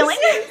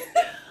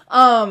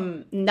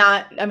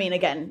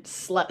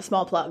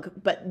 small plug,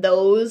 but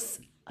those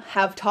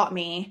have taught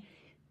me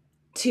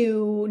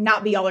to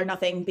not be all or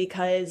nothing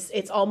because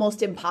it's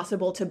almost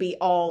impossible to be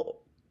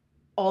all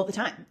the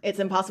time. It's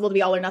impossible to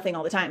be all or nothing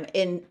all the time.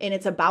 And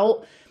it's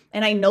about,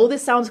 and I know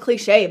this sounds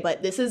cliche,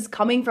 but this is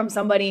coming from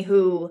somebody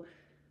who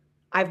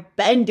I've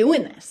been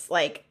doing this.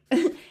 Like,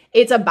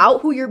 it's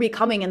about who you're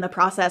becoming in the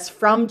process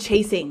from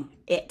chasing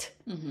it.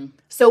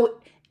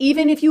 So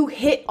even if you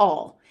hit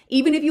all,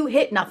 even if you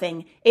hit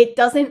nothing, it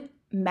doesn't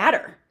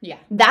matter. Yeah.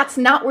 That's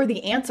not where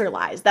the answer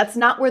lies. That's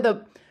not where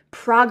the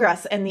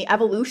progress and the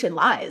evolution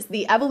lies.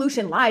 The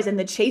evolution lies in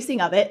the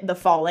chasing of it, the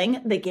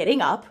falling, the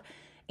getting up.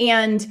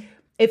 And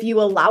if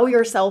you allow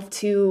yourself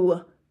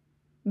to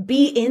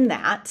be in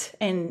that,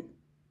 and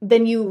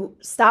then you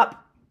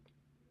stop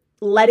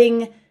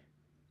letting,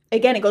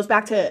 again, it goes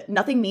back to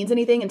nothing means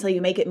anything until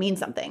you make it mean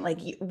something. Like,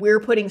 we're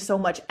putting so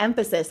much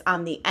emphasis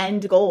on the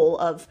end goal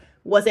of,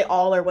 was it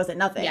all or was it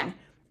nothing? Yeah.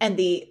 And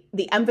the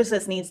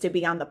emphasis needs to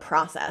be on the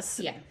process.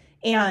 Yeah.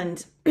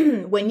 And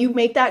when you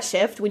make that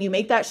shift,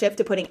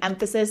 to putting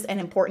emphasis and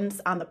importance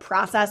on the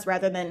process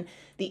rather than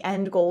the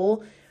end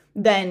goal,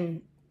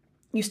 then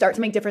you start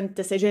to make different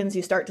decisions.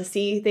 You start to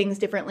see things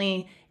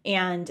differently.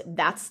 And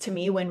that's, to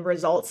me, when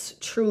results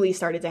truly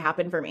started to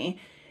happen for me.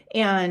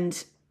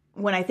 And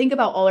when I think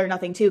about all or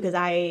nothing too,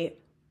 because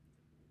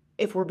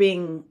if we're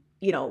being,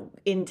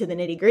 into the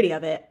nitty gritty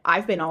of it,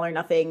 I've been all or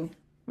nothing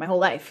my whole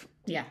life.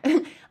 Yeah.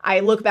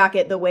 I look back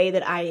at the way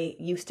that I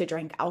used to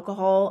drink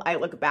alcohol. I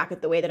look back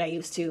at the way that I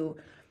used to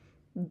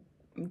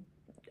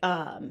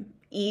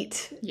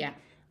eat. Yeah.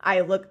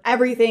 I look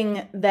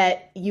everything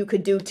that you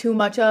could do too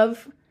much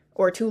of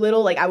or too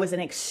little. Like, I was an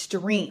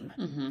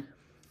extreme.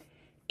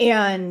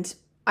 And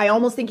I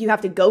almost think you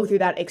have to go through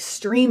that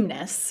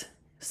extremeness.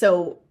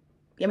 So,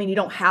 I mean, you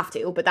don't have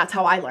to, but that's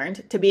how I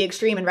learned to be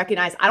extreme and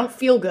recognize I don't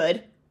feel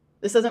good.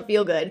 This doesn't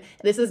feel good.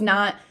 This is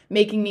not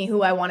making me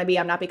who I want to be.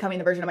 I'm not becoming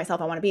the version of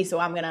myself I want to be. So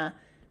I'm going to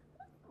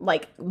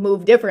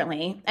move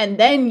differently. And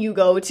then you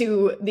go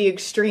to the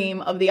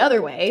extreme of the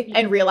other way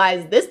and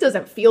realize this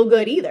doesn't feel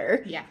good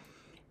either. Yeah.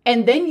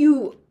 And then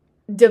you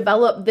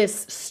develop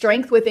this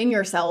strength within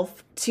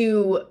yourself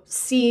to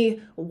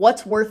see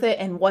what's worth it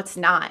and what's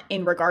not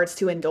in regards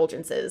to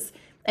indulgences,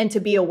 and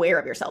to be aware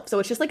of yourself. So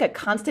it's just like a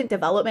constant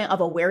development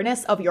of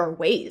awareness of your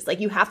ways.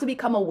 Like, you have to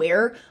become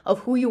aware of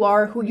who you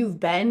are, who you've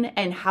been,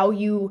 and how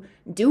you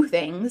do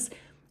things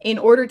in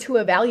order to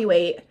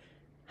evaluate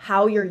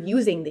how you're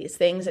using these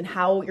things and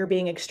how you're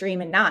being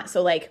extreme and not.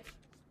 So, like,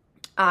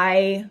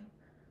 I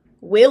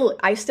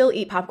still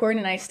eat popcorn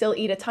and I still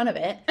eat a ton of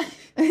it.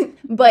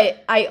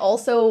 But I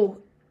also,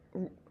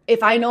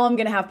 if I know I'm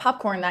going to have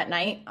popcorn that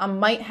night, I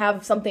might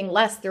have something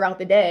less throughout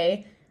the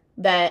day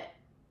that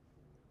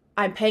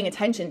I'm paying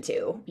attention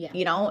to.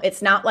 Yeah.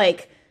 It's not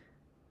like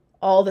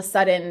all of a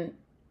sudden,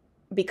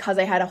 because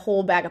I had a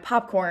whole bag of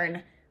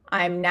popcorn,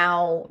 I'm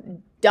now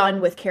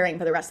done with caring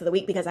for the rest of the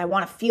week because I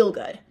want to feel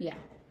good. Yeah.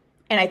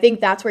 And I think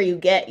that's where you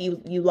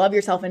love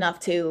yourself enough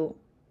to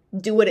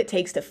do what it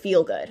takes to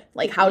feel good.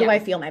 Like, how do I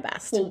feel my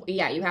best? Well,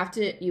 yeah, you have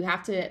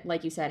to,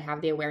 like you said,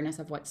 have the awareness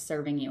of what's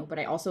serving you. But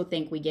I also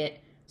think we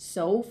get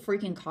so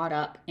freaking caught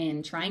up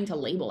in trying to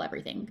label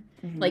everything.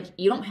 Like,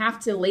 you don't have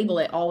to label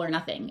it all or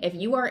nothing. If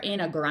you are in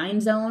a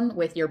grind zone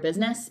with your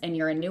business and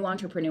you're a new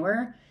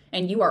entrepreneur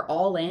and you are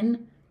all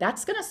in,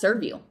 that's going to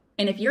serve you.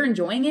 And if you're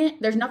enjoying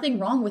it, there's nothing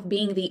wrong with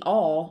being the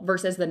all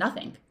versus the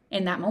nothing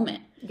in that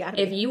moment.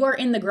 If you are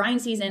in the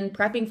grind season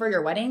prepping for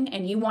your wedding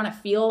and you want to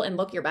feel and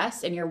look your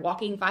best and you're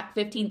walking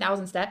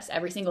 15,000 steps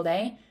every single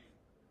day,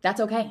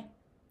 that's okay.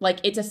 Like,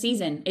 it's a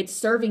season. It's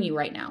serving you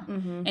right now.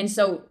 And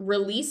so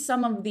release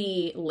some of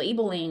the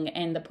labeling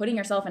and the putting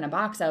yourself in a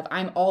box of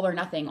I'm all or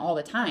nothing all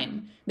the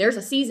time. There's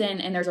a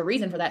season and there's a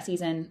reason for that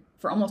season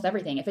for almost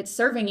everything. If it's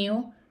serving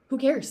you, who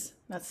cares?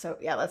 That's so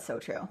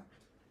true.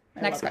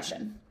 Next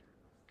question.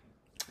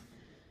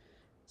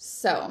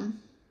 So,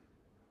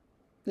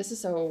 this is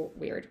so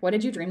weird. What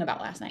did you dream about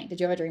last night? Did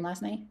you have a dream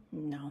last night?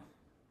 No.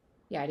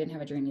 Yeah, I didn't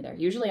have a dream either.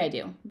 Usually I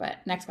do,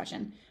 but next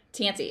question.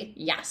 Tansy,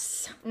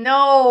 yes.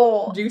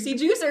 No. Juicy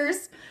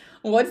Juicers.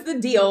 What's the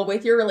deal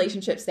with your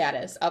relationship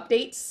status?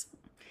 Updates?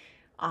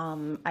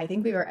 I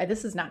think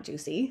this is not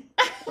juicy.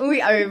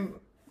 I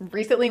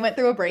recently went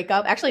through a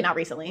breakup. Actually, not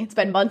recently. It's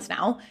been months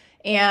now.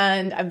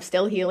 And I'm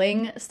still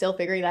healing, still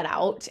figuring that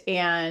out.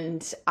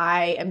 And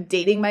I am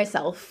dating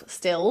myself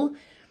still,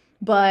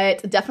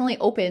 but definitely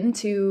open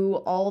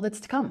to all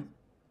that's to come.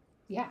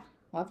 Yeah,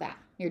 love that.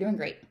 You're doing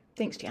great.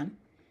 Thanks, Jan.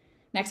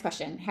 Next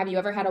question. Have you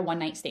ever had a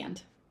one-night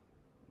stand?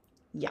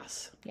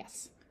 Yes.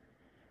 Yes.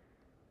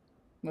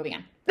 Moving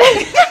on.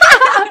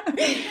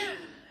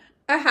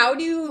 How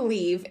do you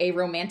leave a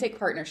romantic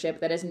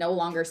partnership that is no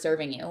longer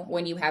serving you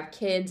when you have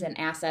kids and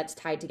assets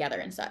tied together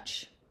and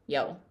such?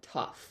 Yo,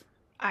 tough.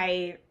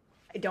 I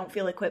don't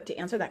feel equipped to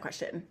answer that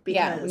question.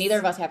 Because neither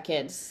of us have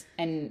kids.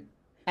 And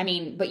I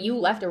mean, but you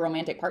left a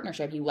romantic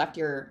partnership. You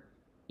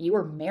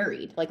were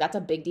married. Like, that's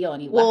a big deal.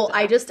 And you left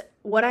that.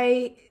 What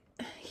I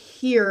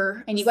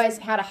hear. And you guys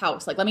had a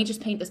house. Like, let me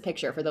just paint this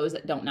picture for those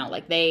that don't know.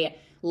 Like, they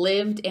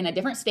lived in a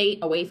different state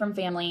away from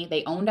family.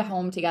 They owned a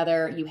home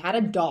together. You had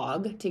a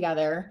dog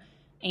together.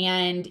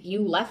 And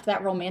you left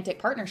that romantic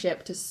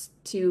partnership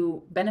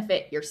to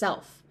benefit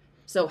yourself.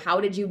 So how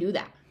did you do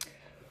that?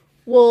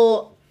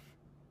 Well,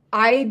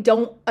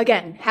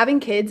 having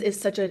kids is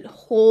such a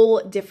whole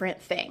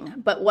different thing.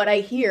 But what I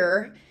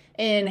hear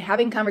in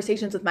having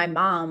conversations with my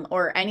mom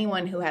or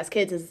anyone who has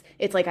kids is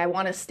it's like, I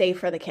want to stay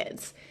for the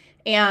kids.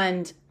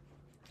 And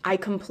I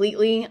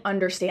completely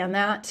understand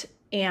that.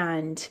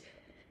 And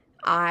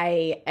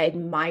I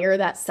admire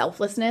that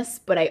selflessness,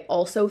 but I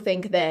also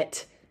think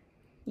that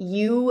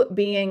you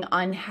being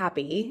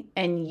unhappy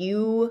and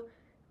you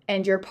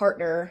and your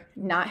partner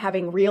not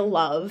having real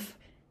love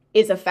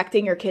is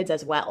affecting your kids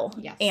as well.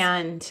 Yes.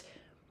 And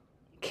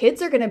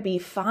kids are going to be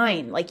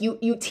fine. Like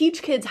you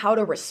teach kids how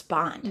to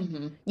respond.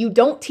 Mm-hmm. You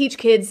don't teach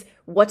kids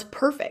what's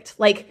perfect.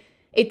 Like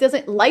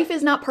life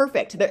is not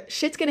perfect. The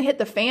shit's going to hit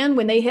the fan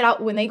when they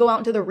go out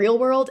into the real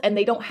world and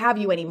they don't have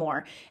you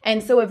anymore.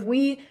 And so if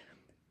we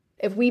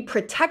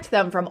protect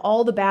them from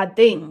all the bad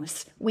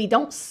things, we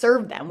don't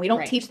serve them. We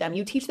don't teach them.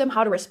 You teach them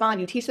how to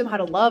respond. You teach them how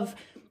to love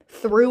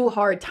through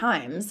hard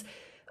times.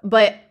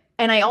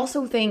 And I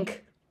also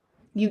think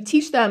you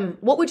teach them,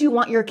 what would you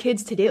want your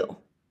kids to do?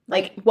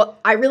 Like, what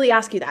I really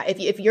ask you that.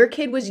 If your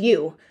kid was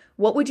you,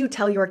 what would you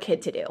tell your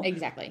kid to do?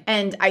 Exactly.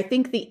 And I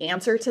think the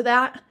answer to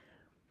that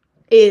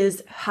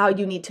is how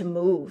you need to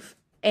move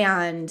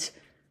and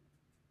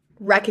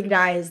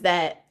recognize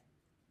that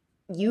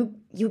you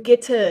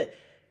get to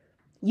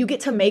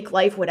make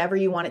life whatever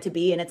you want it to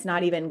be. And it's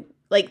not even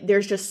like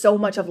there's just so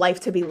much of life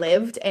to be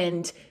lived.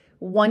 And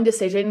one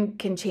decision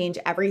can change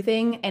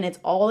everything. And it's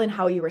all in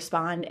how you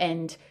respond.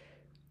 And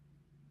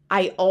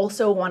I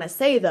also want to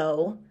say,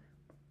 though,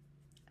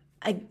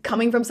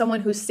 coming from someone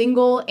who's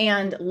single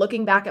and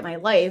looking back at my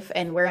life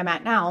and where I'm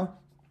at now,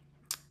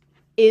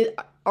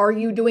 are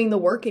you doing the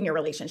work in your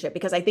relationship?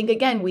 Because I think,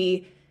 again,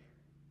 we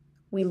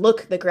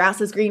look, the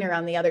grass is greener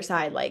on the other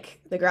side. Like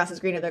the grass is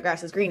greener.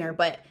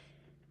 But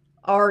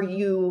are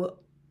you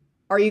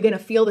going to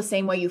feel the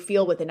same way you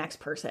feel with the next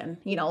person?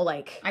 You know,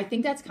 like. I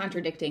think that's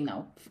contradicting,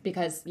 though,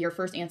 because your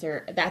first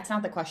answer, that's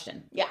not the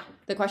question. Yeah.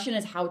 The question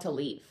is how to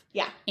leave.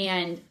 Yeah.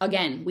 And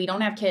again, we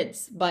don't have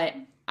kids, but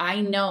I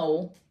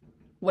know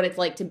what it's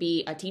like to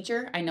be a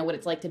teacher. I know what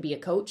it's like to be a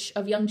coach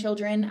of young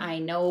children. I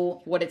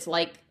know what it's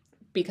like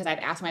because I've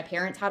asked my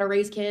parents how to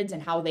raise kids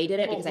and how they did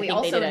it, because I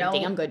think they did a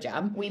damn good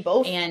job. We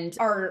both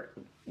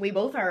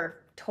are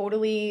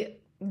totally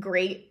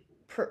great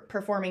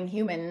performing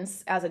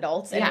humans as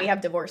adults, and we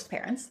have divorced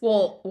parents.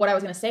 Well, what I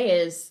was going to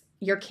say is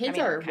your kids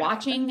are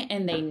watching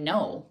and they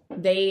know.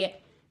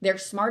 They're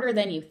smarter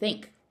than you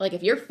think. Like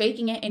if you're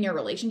faking it in your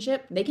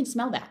relationship, they can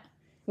smell that.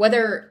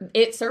 Whether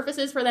it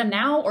surfaces for them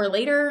now or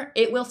later,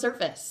 it will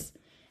surface.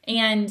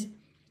 And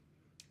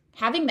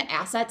having the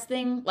assets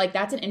thing, like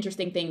that's an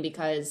interesting thing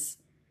because,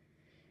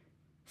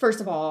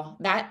 first of all,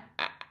 that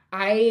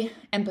I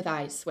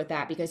empathize with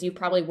that because you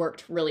probably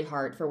worked really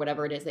hard for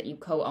whatever it is that you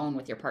co-own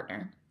with your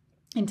partner.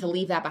 And to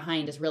leave that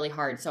behind is really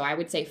hard. So I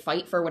would say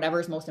fight for whatever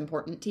is most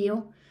important to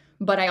you.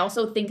 But I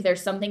also think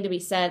there's something to be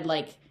said,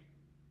 like,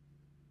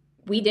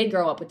 we did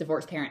grow up with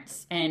divorced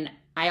parents. And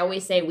I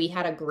always say we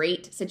had a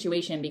great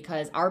situation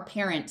because our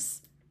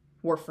parents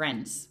were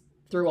friends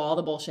through all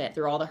the bullshit,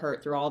 through all the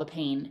hurt, through all the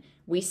pain.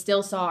 We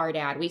still saw our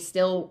dad. We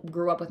still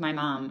grew up with my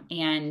mom.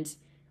 And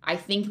I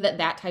think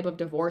that type of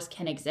divorce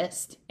can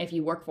exist if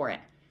you work for it.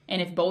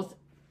 And if both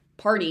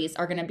parties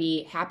are going to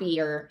be happy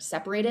or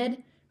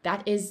separated,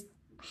 that is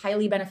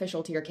highly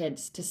beneficial to your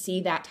kids to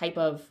see that type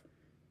of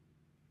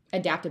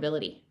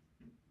adaptability.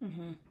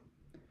 Mm-hmm.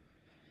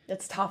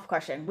 That's a tough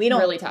question.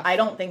 Really tough. I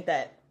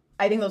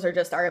think those are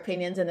just our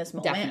opinions in this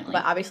moment. Definitely.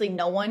 But obviously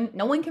no one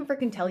can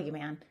freaking tell you,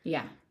 man.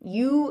 Yeah.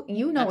 You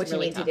know That's what you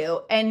really need tough. to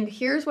do. And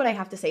here's what I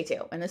have to say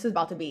too. And this is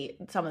about to be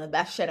some of the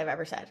best shit I've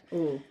ever said.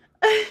 Ooh.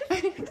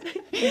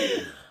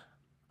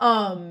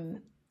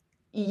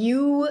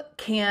 You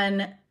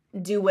can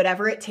do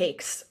whatever it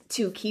takes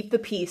to keep the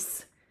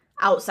peace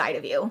outside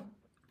of you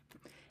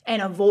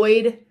and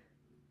avoid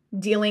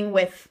dealing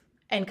with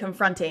and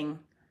confronting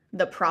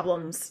the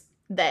problems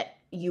that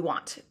you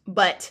want.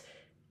 But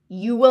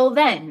you will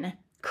then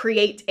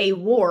create a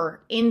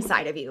war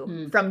inside of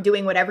you from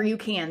doing whatever you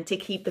can to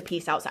keep the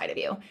peace outside of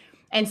you.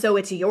 And so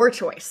it's your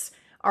choice.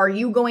 Are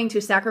you going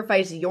to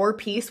sacrifice your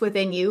peace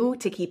within you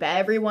to keep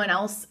everyone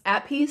else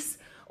at peace?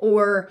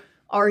 Or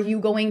are you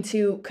going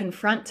to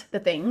confront the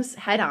things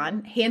head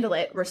on, handle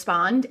it,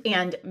 respond,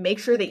 and make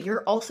sure that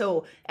you're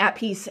also at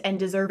peace and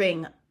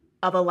deserving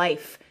of a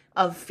life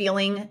of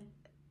feeling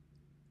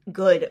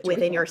good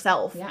within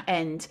yourself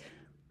and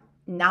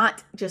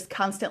not just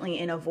constantly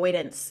in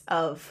avoidance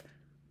of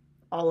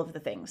all of the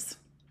things.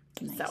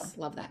 Nice. So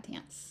love that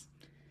dance.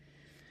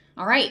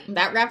 All right,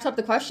 that wraps up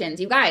the questions.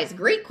 You guys,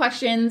 great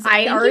questions.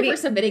 Thank you for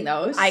submitting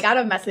those. I got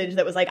a message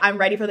that was like, I'm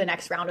ready for the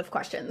next round of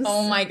questions.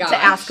 Oh my gosh. To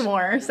ask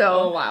more. So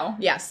oh wow.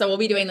 Yeah, so we'll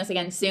be doing this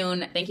again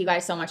soon. Thank you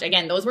guys so much.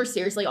 Again, those were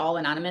seriously all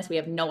anonymous. We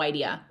have no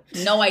idea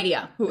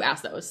who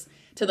asked those.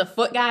 To the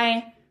foot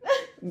guy,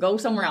 go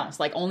somewhere else,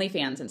 like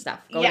OnlyFans and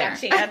stuff. Go there.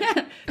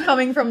 Shan.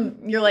 Coming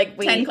from, you're like,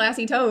 wait. 10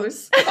 classy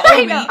toes.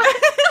 Follow me.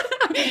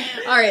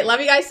 All right,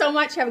 love you guys so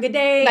much. Have a good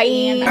day.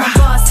 Bye. I'm a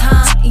boss,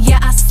 huh? Yeah,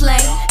 I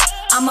slay.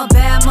 I'm a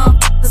bad mom,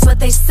 that's what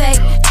they say.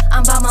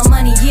 I'm about my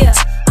money, yeah,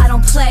 I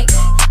don't play.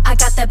 I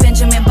got that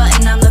Benjamin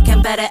Button, I'm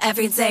looking better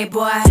every day,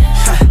 boy.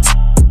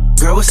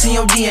 Girl, what's in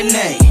your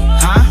DNA,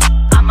 huh?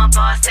 I'm a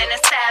boss and a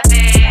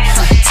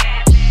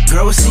savage.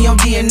 Girl, what's in your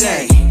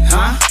DNA,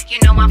 huh? You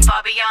know I'm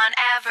far beyond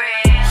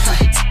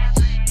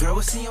average. Girl,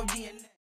 what's in your DNA?